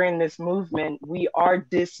during this movement, we are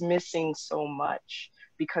dismissing so much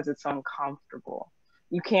because it's uncomfortable.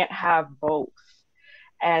 You can't have both.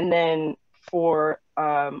 And then for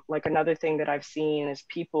like another thing that I've seen is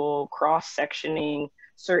people cross-sectioning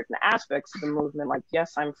certain aspects of the movement, like,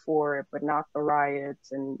 yes, I'm for it, but not the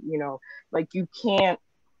riots. And, you know, like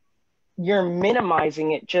you're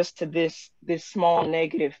minimizing it just to this small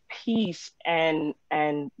negative piece and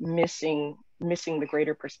missing the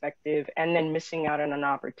greater perspective, and then missing out on an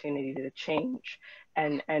opportunity to change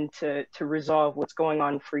and to resolve what's going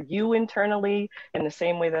on for you internally in the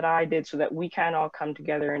same way that I did, so that we can all come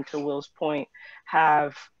together and, to Will's point,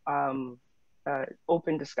 have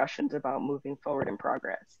open discussions about moving forward in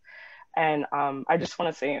progress. And I just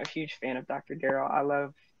want to say I'm a huge fan of Dr. Darrell. I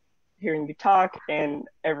love hearing you talk and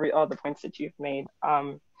all the points that you've made.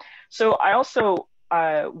 So I also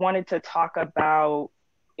wanted to talk about,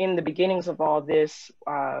 in the beginnings of all this,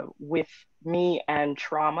 with me and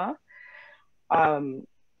trauma,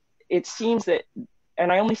 it seems that,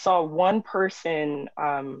 and I only saw one person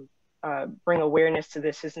bring awareness to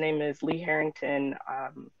this. His name is Lee Harrington.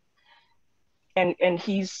 and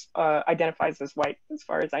he's identifies as white as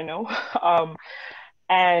far as I know.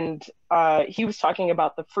 And he was talking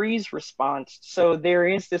about the freeze response. So there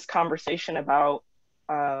is this conversation about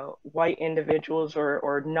white individuals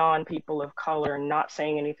or non-people of color not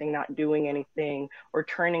saying anything, not doing anything, or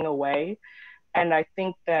turning away. And I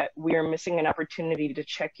think that we are missing an opportunity to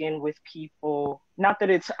check in with people. Not that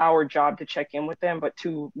it's our job to check in with them, but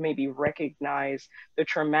to maybe recognize the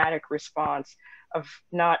traumatic response of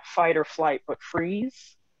not fight or flight, but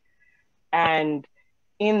freeze. And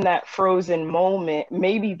in that frozen moment,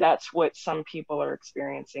 maybe that's what some people are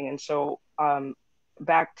experiencing. And so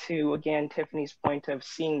back to, again, Tiffany's point of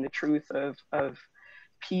seeing the truth of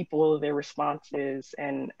people, their responses,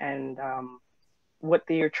 and what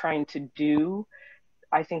they are trying to do.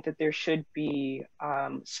 I think that there should be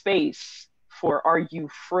space for, are you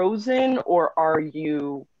frozen or are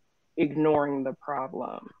you ignoring the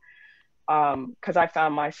problem? Because I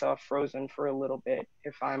found myself frozen for a little bit,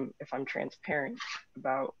 if I'm transparent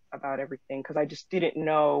about everything, because I just didn't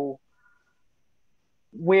know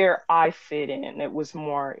where I fit in. It was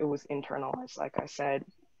internalized, like I said.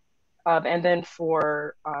 And then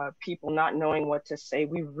for people not knowing what to say,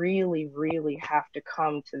 we really, really have to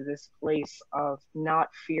come to this place of not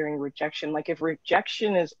fearing rejection. Like, if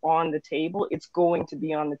rejection is on the table, it's going to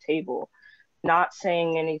be on the table. Not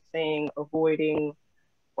saying anything, avoiding,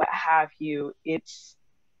 what have you, it's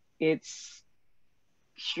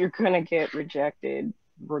you're gonna get rejected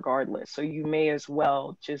regardless. So you may as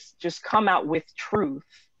well just come out with truth,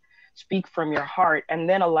 speak from your heart, and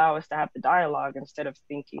then allow us to have the dialogue, instead of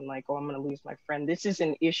thinking like, oh, I'm going to lose my friend. This is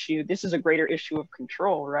an issue. This is a greater issue of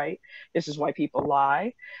control, right? This is why people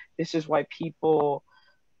lie. This is why people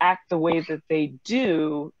act the way that they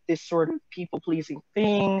do, this sort of people-pleasing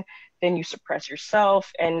thing. Then you suppress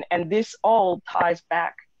yourself. And this all ties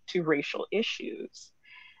back to racial issues.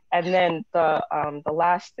 And then the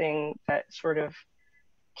last thing that sort of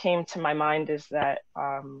came to my mind is that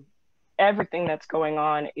everything that's going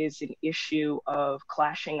on is an issue of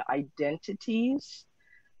clashing identities.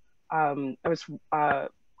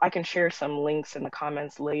 I can share some links in the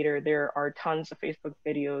comments later. There are tons of Facebook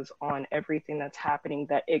videos on everything that's happening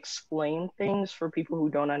that explain things for people who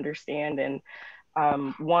don't understand. And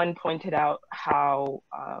one pointed out how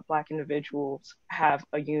Black individuals have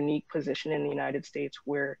a unique position in the United States,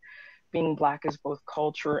 where being Black is both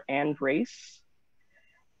culture and race.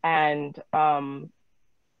 And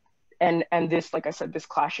this, like I said, this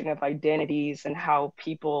clashing of identities, and how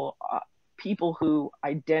people who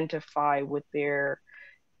identify with their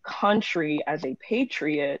country as a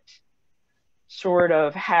patriot sort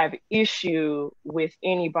of have issue with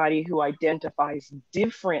anybody who identifies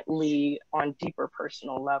differently on deeper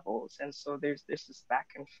personal levels. And so there's this back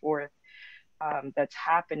and forth that's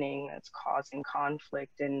happening, that's causing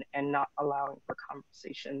conflict and not allowing for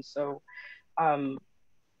conversation. So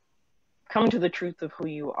come to the truth of who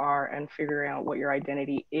you are and figuring out what your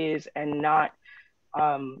identity is, and not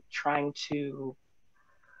trying to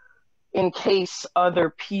encase other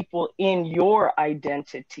people in your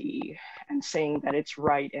identity and saying that it's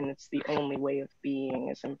right and it's the only way of being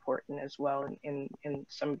is important as well in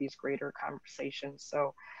some of these greater conversations.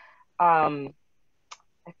 So I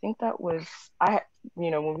think that was,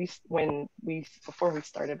 when we before we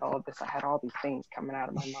started all of this, I had all these things coming out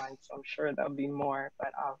of my mind, so I'm sure there'll be more,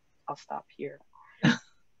 but I'll stop here.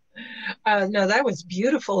 No, that was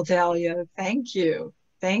beautiful, Dahlia. Thank you.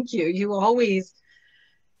 Thank you. You always,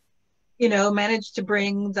 manage to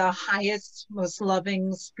bring the highest, most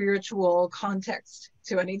loving spiritual context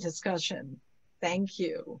to any discussion. Thank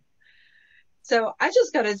you. So I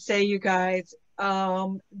just got to say, you guys,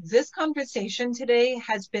 this conversation today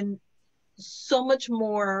has been so much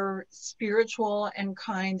more spiritual and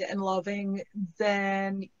kind and loving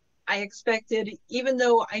than I expected, even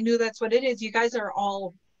though I knew that's what it is. You guys are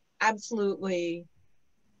all absolutely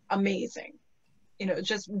amazing,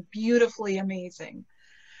 just beautifully amazing.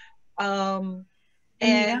 Bonita,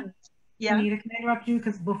 yeah. Bonita, can I interrupt you?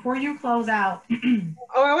 Because before you close out.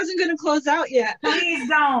 Oh, I wasn't going to close out yet. Please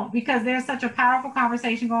don't, because there's such a powerful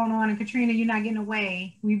conversation going on. And Katrina, you're not getting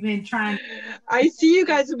away. We've been trying. I see you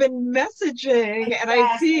guys have been messaging, and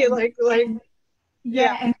I see like.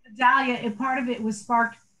 Yeah, and Dahlia, and part of it was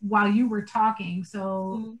sparked while you were talking.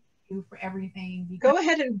 So you for everything. Go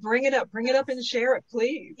ahead and bring it up and share it,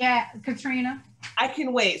 please. Yeah, Katrina. I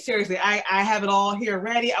can wait. Seriously, I have it all here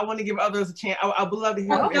ready. I want to give others a chance. I would love to hear.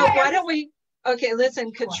 No, why don't we? Okay,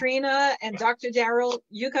 listen, Katrina and Dr. Darrell,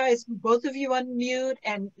 you guys, both of you unmute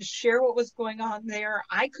and share what was going on there.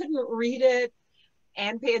 I couldn't read it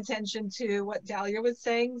and pay attention to what Dahlia was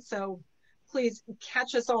saying, so please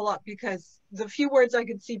catch us all up, because the few words I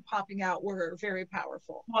could see popping out were very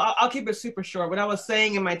powerful. Well, I'll keep it super short. What I was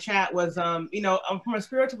saying in my chat was, you know, from a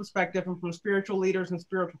spiritual perspective and from spiritual leaders and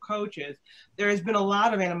spiritual coaches, there has been a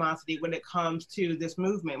lot of animosity when it comes to this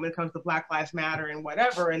movement, when it comes to Black Lives Matter and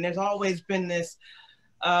whatever. And there's always been this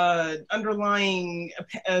underlying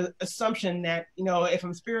assumption that, you know, if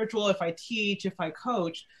I'm spiritual, if I teach, if I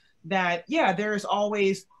coach, that, yeah, there's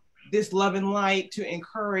always this love and light to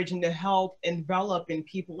encourage and to help and develop in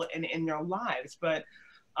people and in their lives. But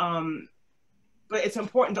it's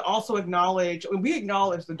important to also acknowledge, we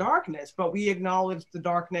acknowledge the darkness, but we acknowledge the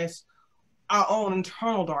darkness, our own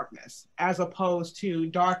internal darkness, as opposed to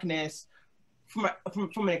darkness from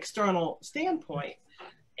an external standpoint.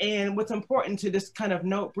 And what's important to just kind of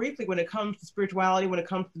note briefly when it comes to spirituality, when it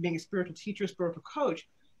comes to being a spiritual teacher, spiritual coach,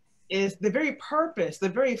 is the very purpose, the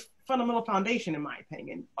very fundamental foundation, in my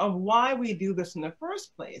opinion, of why we do this in the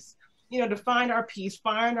first place. You know, to find our peace,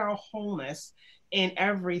 find our wholeness in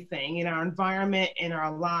everything, in our environment, in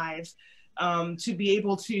our lives, to be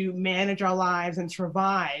able to manage our lives and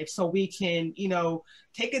survive so we can, you know,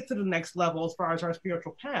 take it to the next level as far as our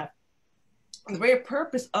spiritual path. And the very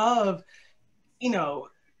purpose of, you know,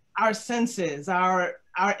 our senses,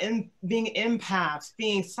 being empaths,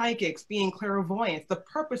 being psychics, being clairvoyants, the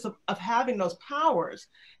purpose of having those powers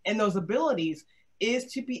and those abilities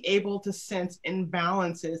is to be able to sense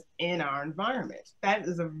imbalances in our environment. That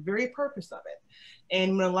is the very purpose of it.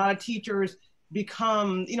 And when a lot of teachers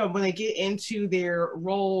become, you know, when they get into their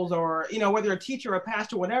roles, or, you know, whether a teacher or a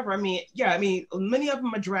pastor, whatever, I mean, yeah, I mean, many of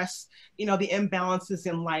them address, you know, the imbalances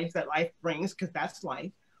in life that life brings, because that's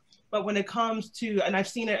life. But when it comes to, and I've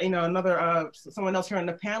seen it, you know, another, someone else here on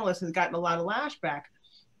the panelist has gotten a lot of lashback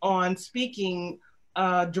on speaking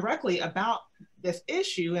directly about this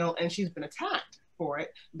issue, you know, and she's been attacked for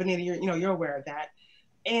it. Bonita, you're aware of that.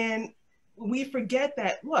 And we forget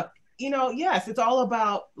that, look, you know, yes, it's all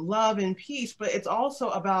about love and peace, but it's also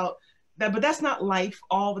about that, but that's not life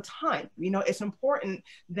all the time. You know, it's important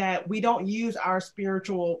that we don't use our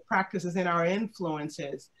spiritual practices and our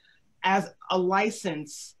influences as a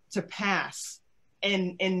license to pass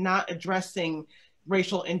and not addressing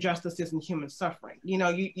racial injustices and human suffering. You know,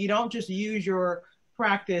 you don't just use your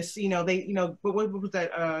practice, you know, they, you know, what was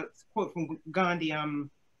that quote from Gandhi?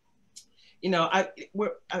 You know,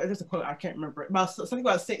 there's a quote, I can't remember, about something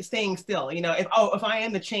about staying still, you know, if I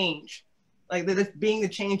am the change, like this being the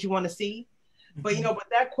change you want to see. Mm-hmm. But, you know, but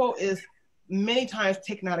that quote is many times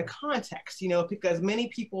taken out of context, you know, because many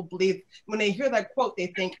people believe when they hear that quote, they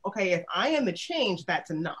think, okay, if I am the change,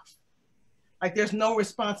 that's enough. Like there's no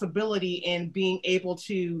responsibility in being able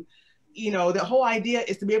to, you know, the whole idea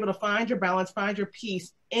is to be able to find your balance, find your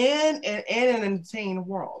peace in an insane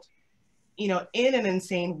world, you know, in an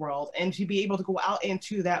insane world, and to be able to go out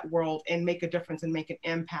into that world and make a difference and make an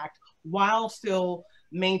impact while still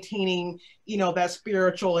maintaining, you know, that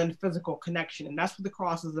spiritual and physical connection. And that's what the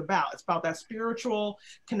cross is about. It's about that spiritual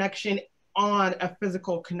connection on a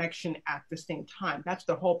physical connection at the same time. That's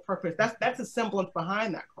the whole purpose. That's the semblance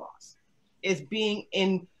behind that cross, is being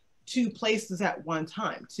in two places at one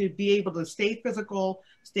time, to be able to stay physical,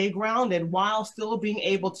 stay grounded, while still being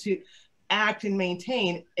able to act and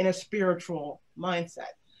maintain in a spiritual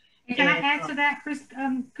mindset. Can I add to that,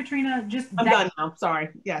 Katrina? I'm done now. Sorry.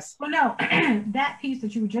 Yes. Well, no, that piece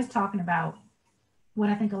that you were just talking about, what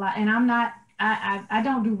I think a lot, and I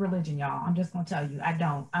don't do religion, y'all. I'm just gonna tell you, I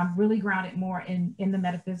don't. I'm really grounded more in the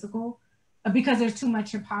metaphysical, because there's too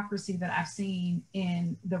much hypocrisy that I've seen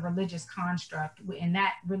in the religious construct, and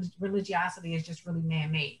that religiosity is just really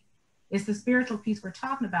man-made. It's the spiritual piece we're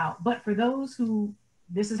talking about. But for those who,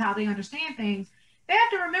 this is how they understand things, they have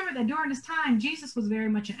to remember that during this time, Jesus was very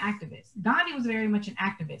much an activist. Gandhi was very much an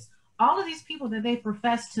activist. All of these people that they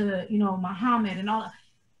profess to, you know, Muhammad and all,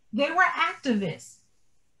 they were activists,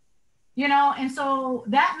 you know, and so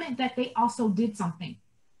that meant that they also did something,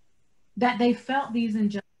 that they felt these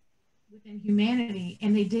injustices within humanity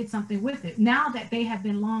and they did something with it. Now that they have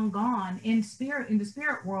been long gone in the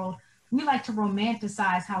spirit world, we like to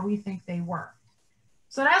romanticize how we think they were.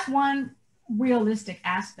 So that's one realistic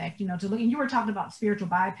aspect, you know, to look. And you were talking about spiritual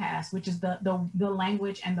bypass, which is the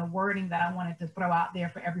language and the wording that I wanted to throw out there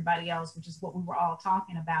for everybody else, which is what we were all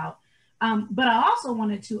talking about. But I also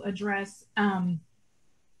wanted to address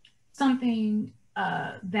something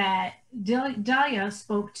that Dahlia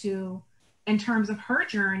spoke to in terms of her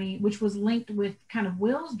journey, which was linked with kind of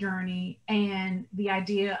Will's journey and the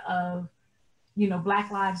idea of, you know,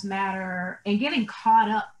 Black Lives Matter and getting caught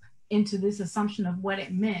up into this assumption of what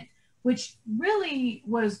it meant, which really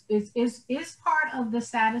is part of the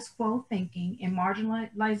status quo thinking and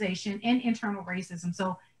marginalization and internal racism.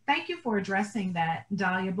 So thank you for addressing that,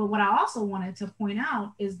 Dahlia. But what I also wanted to point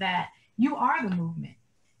out is that you are the movement.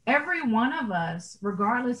 Every one of us,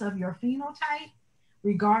 regardless of your phenotype,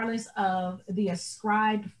 regardless of the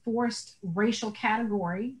ascribed forced racial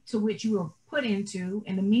category to which you were put into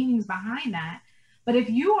and the meanings behind that, but if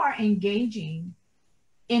you are engaging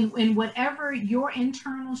in whatever your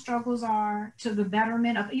internal struggles are to the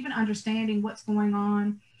betterment of even understanding what's going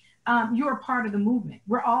on, you are part of the movement.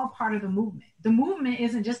 We're all part of the movement. The movement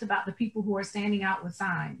isn't just about the people who are standing out with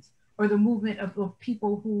signs, or the movement of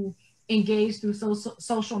people who engage through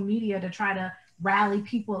social media to try to rally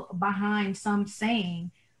people behind some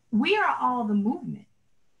saying. We are all the movement.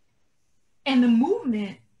 And the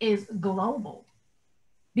movement is global.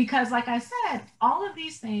 Because like I said, all of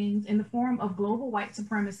these things in the form of global white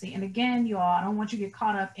supremacy, and again, y'all, I don't want you to get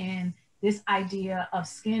caught up in this idea of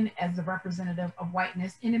skin as the representative of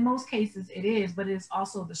whiteness. And in most cases it is, but it's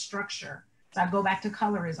also the structure. So I go back to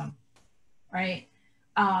colorism, right?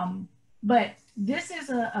 But this is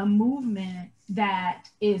a movement that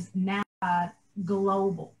is now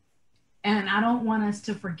global. And I don't want us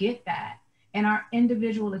to forget that. And our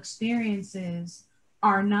individual experiences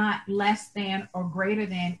are not less than or greater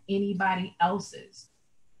than anybody else's.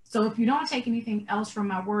 So if you don't take anything else from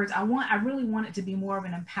my words, I really want it to be more of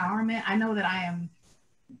an empowerment. I know that I am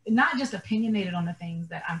not just opinionated on the things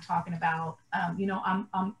that I'm talking about.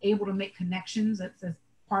 I'm able to make connections. That's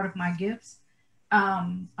part of my gifts.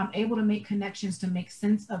 I'm able to make connections to make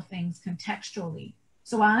sense of things contextually.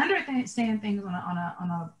 So I understand things on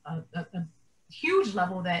a huge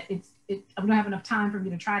level that I don't have enough time for me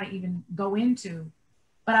to try to even go into.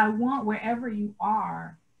 But I want wherever you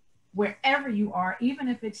are, even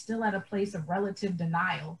if it's still at a place of relative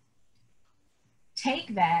denial,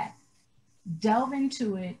 take that, delve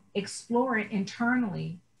into it, explore it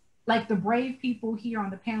internally, like the brave people here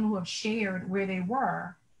on the panel who have shared where they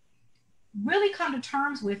were. Really come to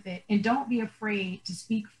terms with it, and don't be afraid to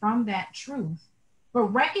speak from that truth, but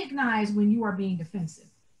recognize when you are being defensive,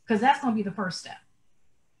 because that's going to be the first step.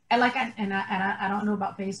 And I don't know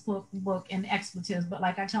about Facebook and expletives, but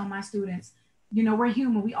like I tell my students, we're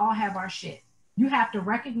human. We all have our shit. You have to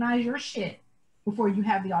recognize your shit before you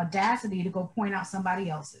have the audacity to go point out somebody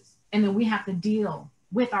else's. And then we have to deal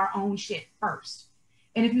with our own shit first.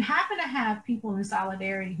 And if you happen to have people in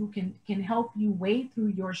solidarity who can help you wade through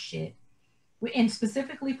your shit, and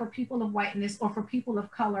specifically for people of whiteness or for people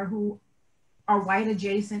of color who are white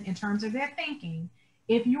adjacent in terms of their thinking,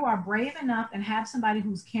 if you are brave enough and have somebody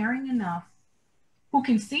who's caring enough, who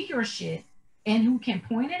can see your shit and who can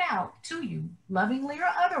point it out to you, lovingly or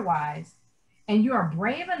otherwise, and you are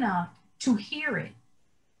brave enough to hear it,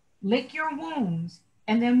 lick your wounds,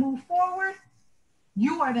 and then move forward,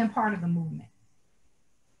 you are then part of the movement.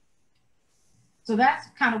 So that's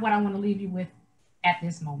kind of what I want to leave you with at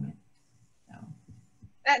this moment. So.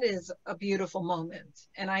 That is a beautiful moment.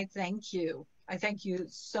 And I thank you. I thank you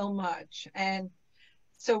so much. And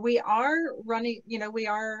so we are running, we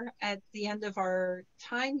are at the end of our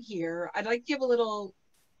time here. I'd like to give a little,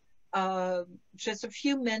 just a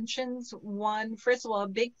few mentions. One, first of all, a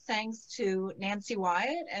big thanks to Nancy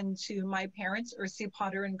Wyatt and to my parents, Ursi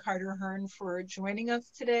Potter and Carter Hearn, for joining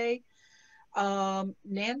us today.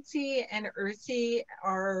 Nancy and Ursi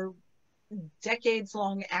are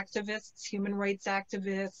decades-long activists, human rights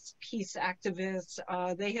activists, peace activists.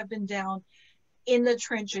 They have been down in the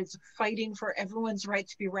trenches fighting for everyone's right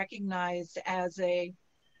to be recognized as a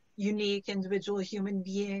unique individual human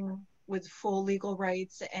being with full legal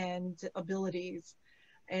rights and abilities.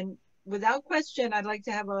 And without question, I'd like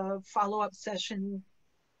to have a follow-up session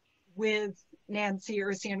with Nancy,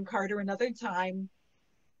 Ursi, and Carter another time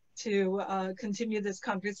to continue this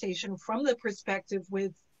conversation from the perspective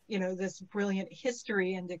with this brilliant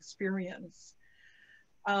history and experience.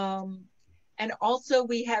 And also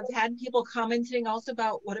we have had people commenting also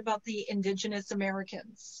about, what about the Indigenous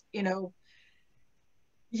Americans?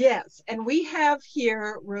 Yes, and we have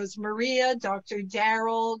here Rosemaria, Dr.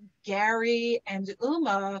 Darrell, Gary, and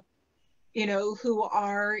Uma, who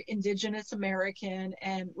are Indigenous American,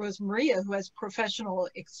 and Rosemaria, who has professional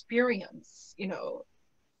experience,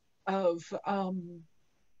 of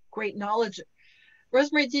great knowledge.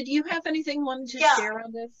 Rosemary, did you have anything you wanted to share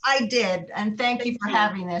on this? I did, and thank you for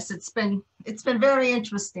having this. It's been very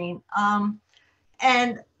interesting.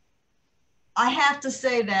 And I have to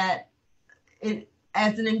say that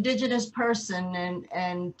as an Indigenous person,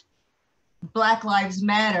 and Black Lives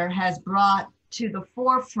Matter has brought to the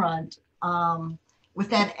forefront with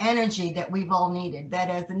that energy that we've all needed, that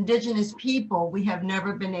as Indigenous people, we have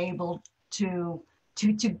never been able to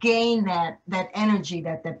to gain that energy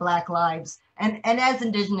that Black lives, and as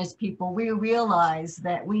Indigenous people, we realize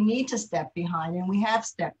that we need to step behind, and we have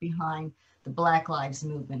stepped behind the Black Lives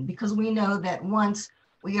Movement, because we know that once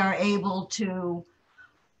we are able to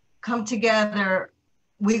come together,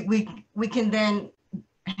 we can then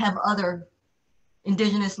have other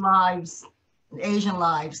Indigenous lives, Asian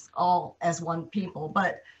lives, all as one people.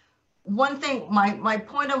 But one thing, my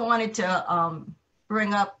point I wanted to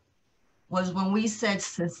bring up was when we said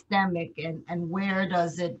systemic, and where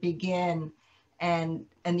does it begin, and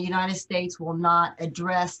the United States will not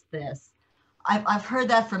address this. I've heard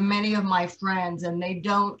that from many of my friends, and they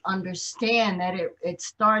don't understand that it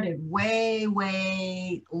started way,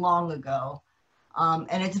 way long ago.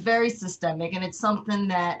 And it's very systemic, and it's something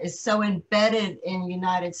that is so embedded in the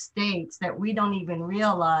United States that we don't even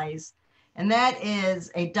realize. And that is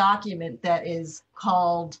a document that is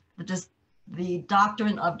called the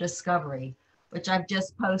Doctrine of Discovery, which I've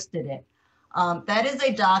just posted it. That is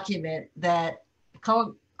a document that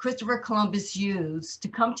Christopher Columbus used to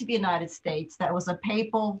come to the United States. That was a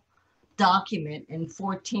papal document in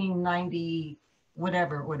 1490,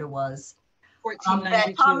 whatever what it was.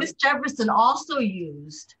 That Thomas Jefferson also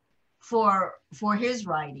used for his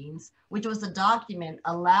writings, which was a document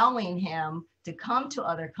allowing him to come to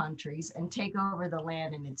other countries and take over the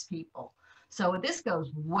land and its people. So this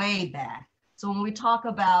goes way back. So when we talk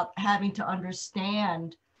about having to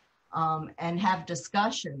understand and have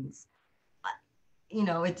discussions, you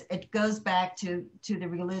know, it goes back to the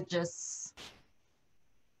religious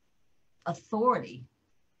authority.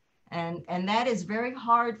 And that is very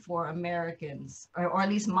hard for Americans, or at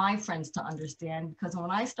least my friends, to understand, because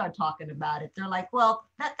when I start talking about it, they're like, well,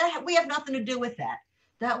 that we have nothing to do with that.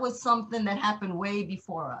 That was something that happened way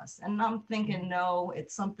before us. And I'm thinking, no,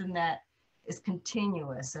 it's something that is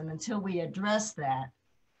continuous. And until we address that,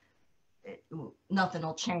 nothing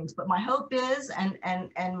will change. But my hope is, and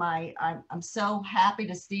I'm so happy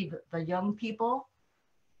to see the young people,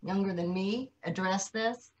 younger than me, address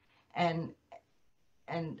this. And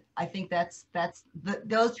I think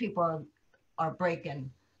those people are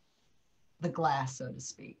breaking the glass, so to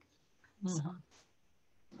speak. Mm-hmm.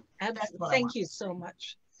 Thank you so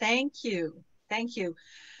much. Thank you. Thank you.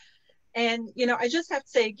 And, you know, I just have to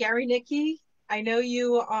say, Gary Nicky, I know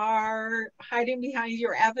you are hiding behind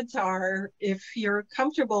your avatar. If you're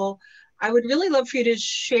comfortable, I would really love for you to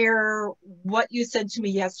share what you said to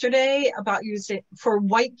me yesterday about using, for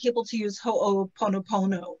white people to use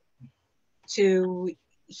Ho'oponopono to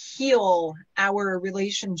heal our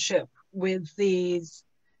relationship with these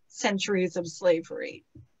centuries of slavery.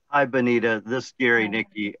 Hi, Bonita. This is Gary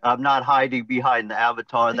Nicky. I'm not hiding behind the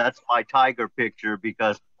avatar. That's my tiger picture,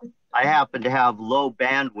 because I happen to have low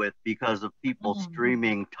bandwidth because of people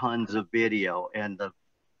streaming tons of video, and the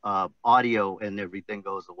audio and everything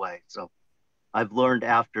goes away. So I've learned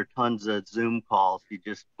after tons of Zoom calls, you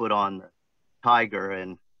just put on the tiger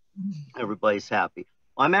and everybody's happy.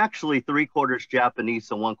 I'm actually 3/4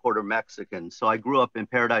 Japanese and 1/4 Mexican. So I grew up in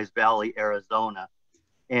Paradise Valley, Arizona.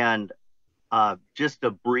 And just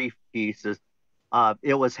a brief piece is,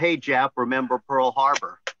 it was, hey, Jap, remember Pearl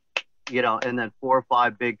Harbor? You know, and then 4 or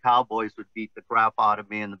 5 big cowboys would beat the crap out of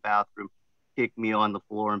me in the bathroom, kick me on the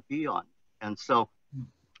floor and pee on me. And so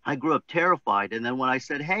I grew up terrified. And then when I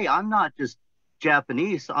said, hey, I'm not just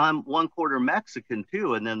Japanese, I'm 1/4 Mexican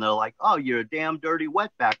too. And then they're like, oh, you're a damn dirty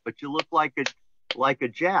wetback, but you look like a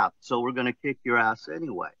Jap, so we're going to kick your ass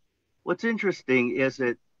anyway. What's interesting is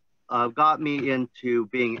it got me into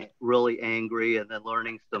being really angry, and then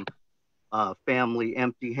learning some family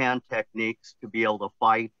empty hand techniques to be able to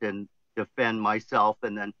fight and defend myself,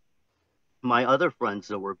 and then my other friends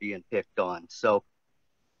that were being picked on. So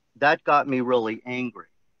that got me really angry.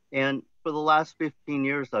 And for the last 15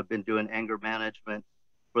 years, I've been doing anger management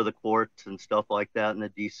for the courts and stuff like that in the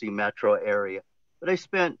DC metro area. But I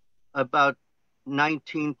spent about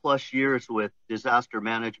 19 plus years with disaster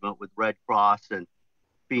management with Red Cross and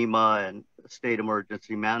FEMA and state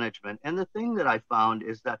emergency management. And the thing that I found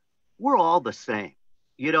is that we're all the same.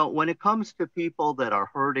 You know, when it comes to people that are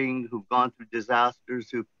hurting, who've gone through disasters,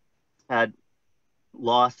 who've had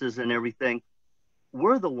losses and everything,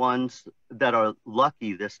 we're the ones that are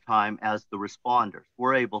lucky this time as the responders.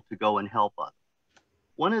 We're able to go and help others.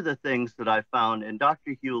 One of the things that I found, and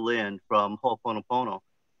Dr. Hugh Lin from Ho'oponopono,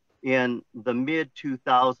 in the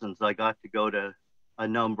mid-2000s, I got to go to a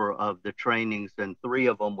number of the trainings, and 3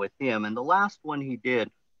 of them with him. And the last one he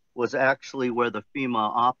did was actually where the FEMA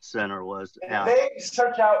Ops Center was at. They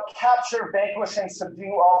search out, capture, vanquish, and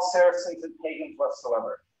subdue all Saracens and pagans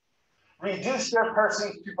whatsoever. Reduce their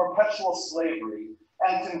persons to perpetual slavery,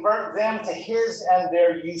 and convert them to his and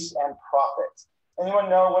their use and profit. Anyone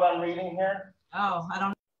know what I'm reading here? Oh, I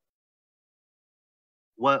don't.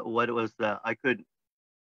 What was that?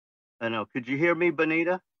 I know. Could you hear me,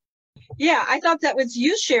 Bonita? Yeah, I thought that was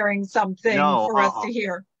you sharing something for us to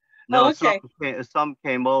hear. No, oh, okay. Some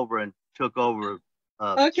came over and took over.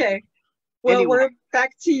 Okay. Well, anyway, we're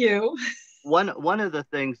back to you. One of the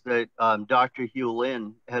things that Dr. Hugh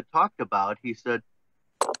Lin had talked about, he said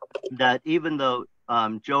that even though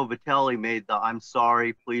Joe Vitelli made the "I'm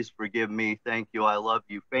sorry, please forgive me, thank you, I love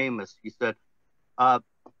you" famous, he said,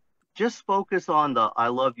 just focus on the "I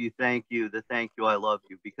love you, thank you," the "thank you, I love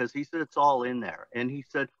you," because he said it's all in there. And he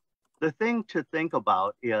said the thing to think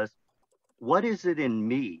about is, what is it in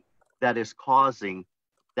me that is causing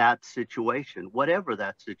that situation, whatever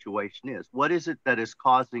that situation is? What is it that is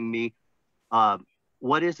causing me?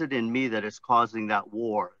 What is it in me that is causing that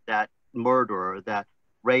war, that murderer, that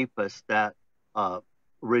rapist, that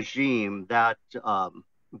regime, that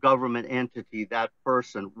government entity, that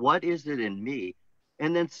person? What is it in me?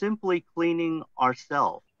 And then simply cleaning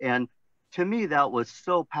ourselves. And to me, that was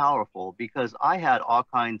so powerful, because I had all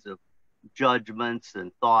kinds of judgments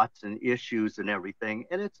and thoughts and issues and everything.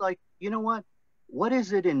 And it's like, you know what? What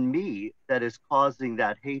is it in me that is causing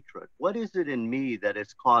that hatred? What is it in me that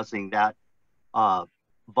is causing that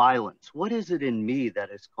violence? What is it in me that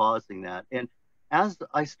is causing that? And as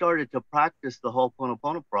I started to practice the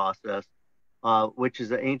Ho'oponopono process, which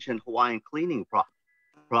is an ancient Hawaiian cleaning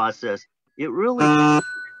process, it really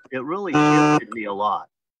shifted me a lot,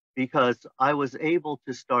 because I was able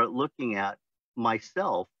to start looking at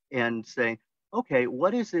myself and saying, okay,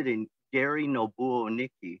 what is it in Gary Nobuo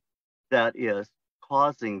Nikki that is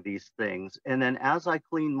causing these things? And then as I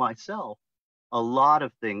clean myself, a lot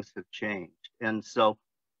of things have changed. And so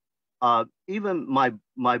even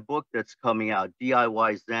my book that's coming out,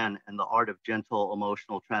 DIY Zen and the Art of Gentle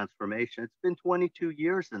Emotional Transformation, it's been 22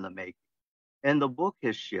 years in the making. And the book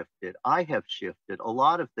has shifted. I have shifted. A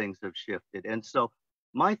lot of things have shifted. And so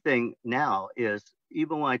my thing now is,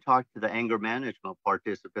 even when I talk to the anger management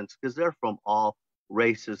participants, because they're from all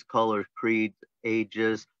races, colors, creeds,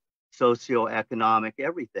 ages, socioeconomic,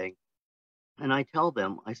 everything. And I tell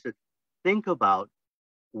them, I said, think about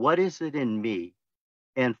what is it in me,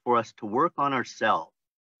 and for us to work on ourselves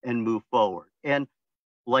and move forward. And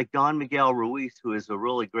like Don Miguel Ruiz, who is a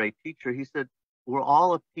really great teacher, he said, we're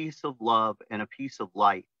all a piece of love and a piece of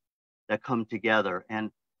light that come together.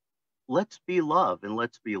 And let's be love and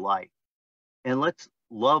let's be light. And let's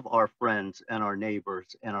love our friends and our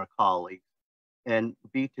neighbors and our colleagues and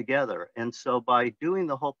be together. And so by doing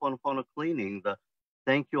the Ho'oponopono cleaning, the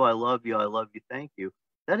thank you, I love you, thank you,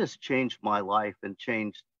 that has changed my life and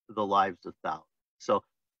changed the lives of thousands. So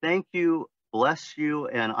thank you, bless you,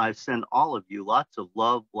 and I send all of you lots of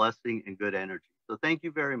love, blessing, and good energy. So thank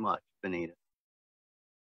you very much, Bonita.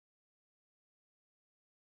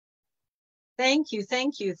 Thank you,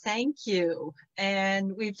 thank you, thank you.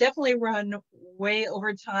 And we've definitely run way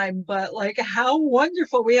over time, but like, how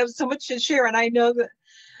wonderful. We have so much to share. And I know that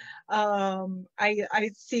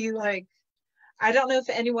I see, like, I don't know if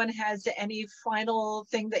anyone has any final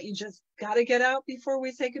thing that you just got to get out before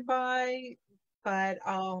we say goodbye, but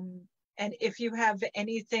and if you have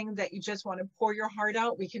anything that you just want to pour your heart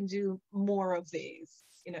out, we can do more of these,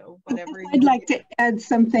 you know, whatever. I'd like to add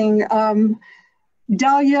something.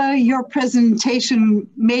 Dahlia, your presentation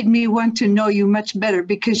made me want to know you much better,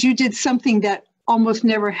 because you did something that almost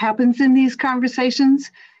never happens in these conversations.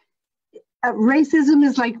 Racism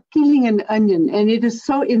is like peeling an onion, and it is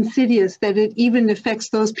so insidious that it even affects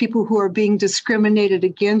those people who are being discriminated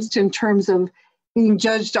against in terms of being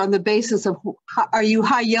judged on the basis of, are you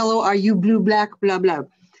high yellow, are you blue, black, blah, blah.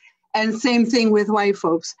 And same thing with white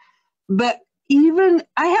folks. But even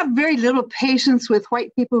I have very little patience with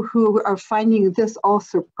white people who are finding this all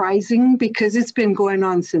surprising, because it's been going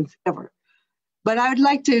on since ever. But I would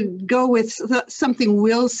like to go with something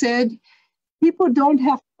Will said. People don't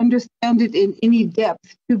have to understand it in any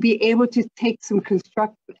depth to be able to take some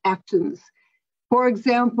constructive actions. For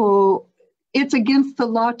example, it's against the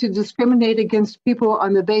law to discriminate against people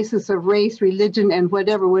on the basis of race, religion, and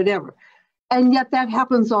whatever. And yet that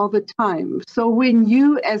happens all the time. So when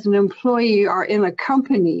you as an employee are in a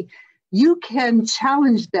company, you can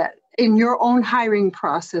challenge that in your own hiring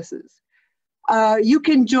processes. You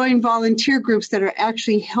can join volunteer groups that are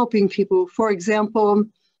actually helping people. For example,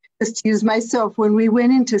 just to use myself, when we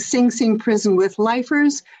went into Sing Sing prison with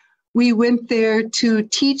lifers, we went there to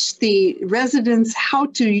teach the residents how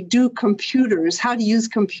to do computers, how to use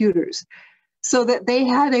computers, so that they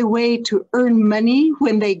had a way to earn money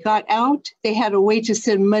when they got out. They had a way to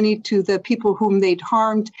send money to the people whom they'd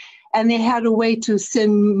harmed, and they had a way to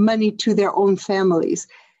send money to their own families.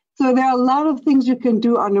 So there are a lot of things you can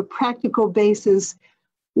do on a practical basis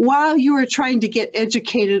while you are trying to get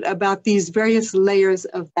educated about these various layers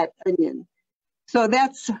of that onion. So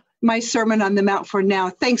that's my Sermon on the Mount for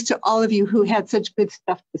now. Thanks to all of you who had such good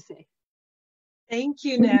stuff to say. Thank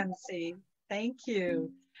you, Nancy. Thank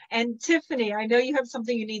you. And Tiffany, I know you have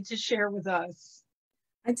something you need to share with us.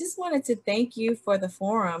 I just wanted to thank you for the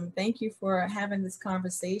forum. Thank you for having this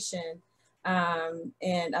conversation.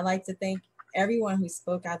 And I'd like to thank everyone who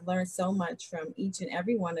spoke. I've learned so much from each and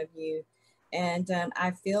every one of you. And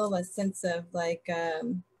I feel a sense of like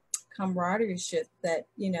camaraderie that,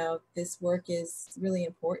 you know, this work is really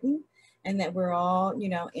important and that we're all, you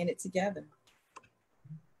know, in it together.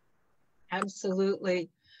 Absolutely.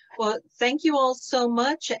 Well, thank you all so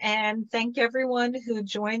much, and thank everyone who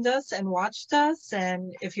joined us and watched us.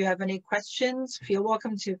 And if you have any questions, feel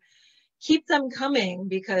welcome to keep them coming,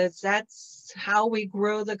 because that's how we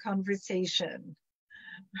grow the conversation.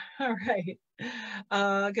 All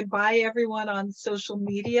right. Goodbye, everyone on social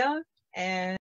media. And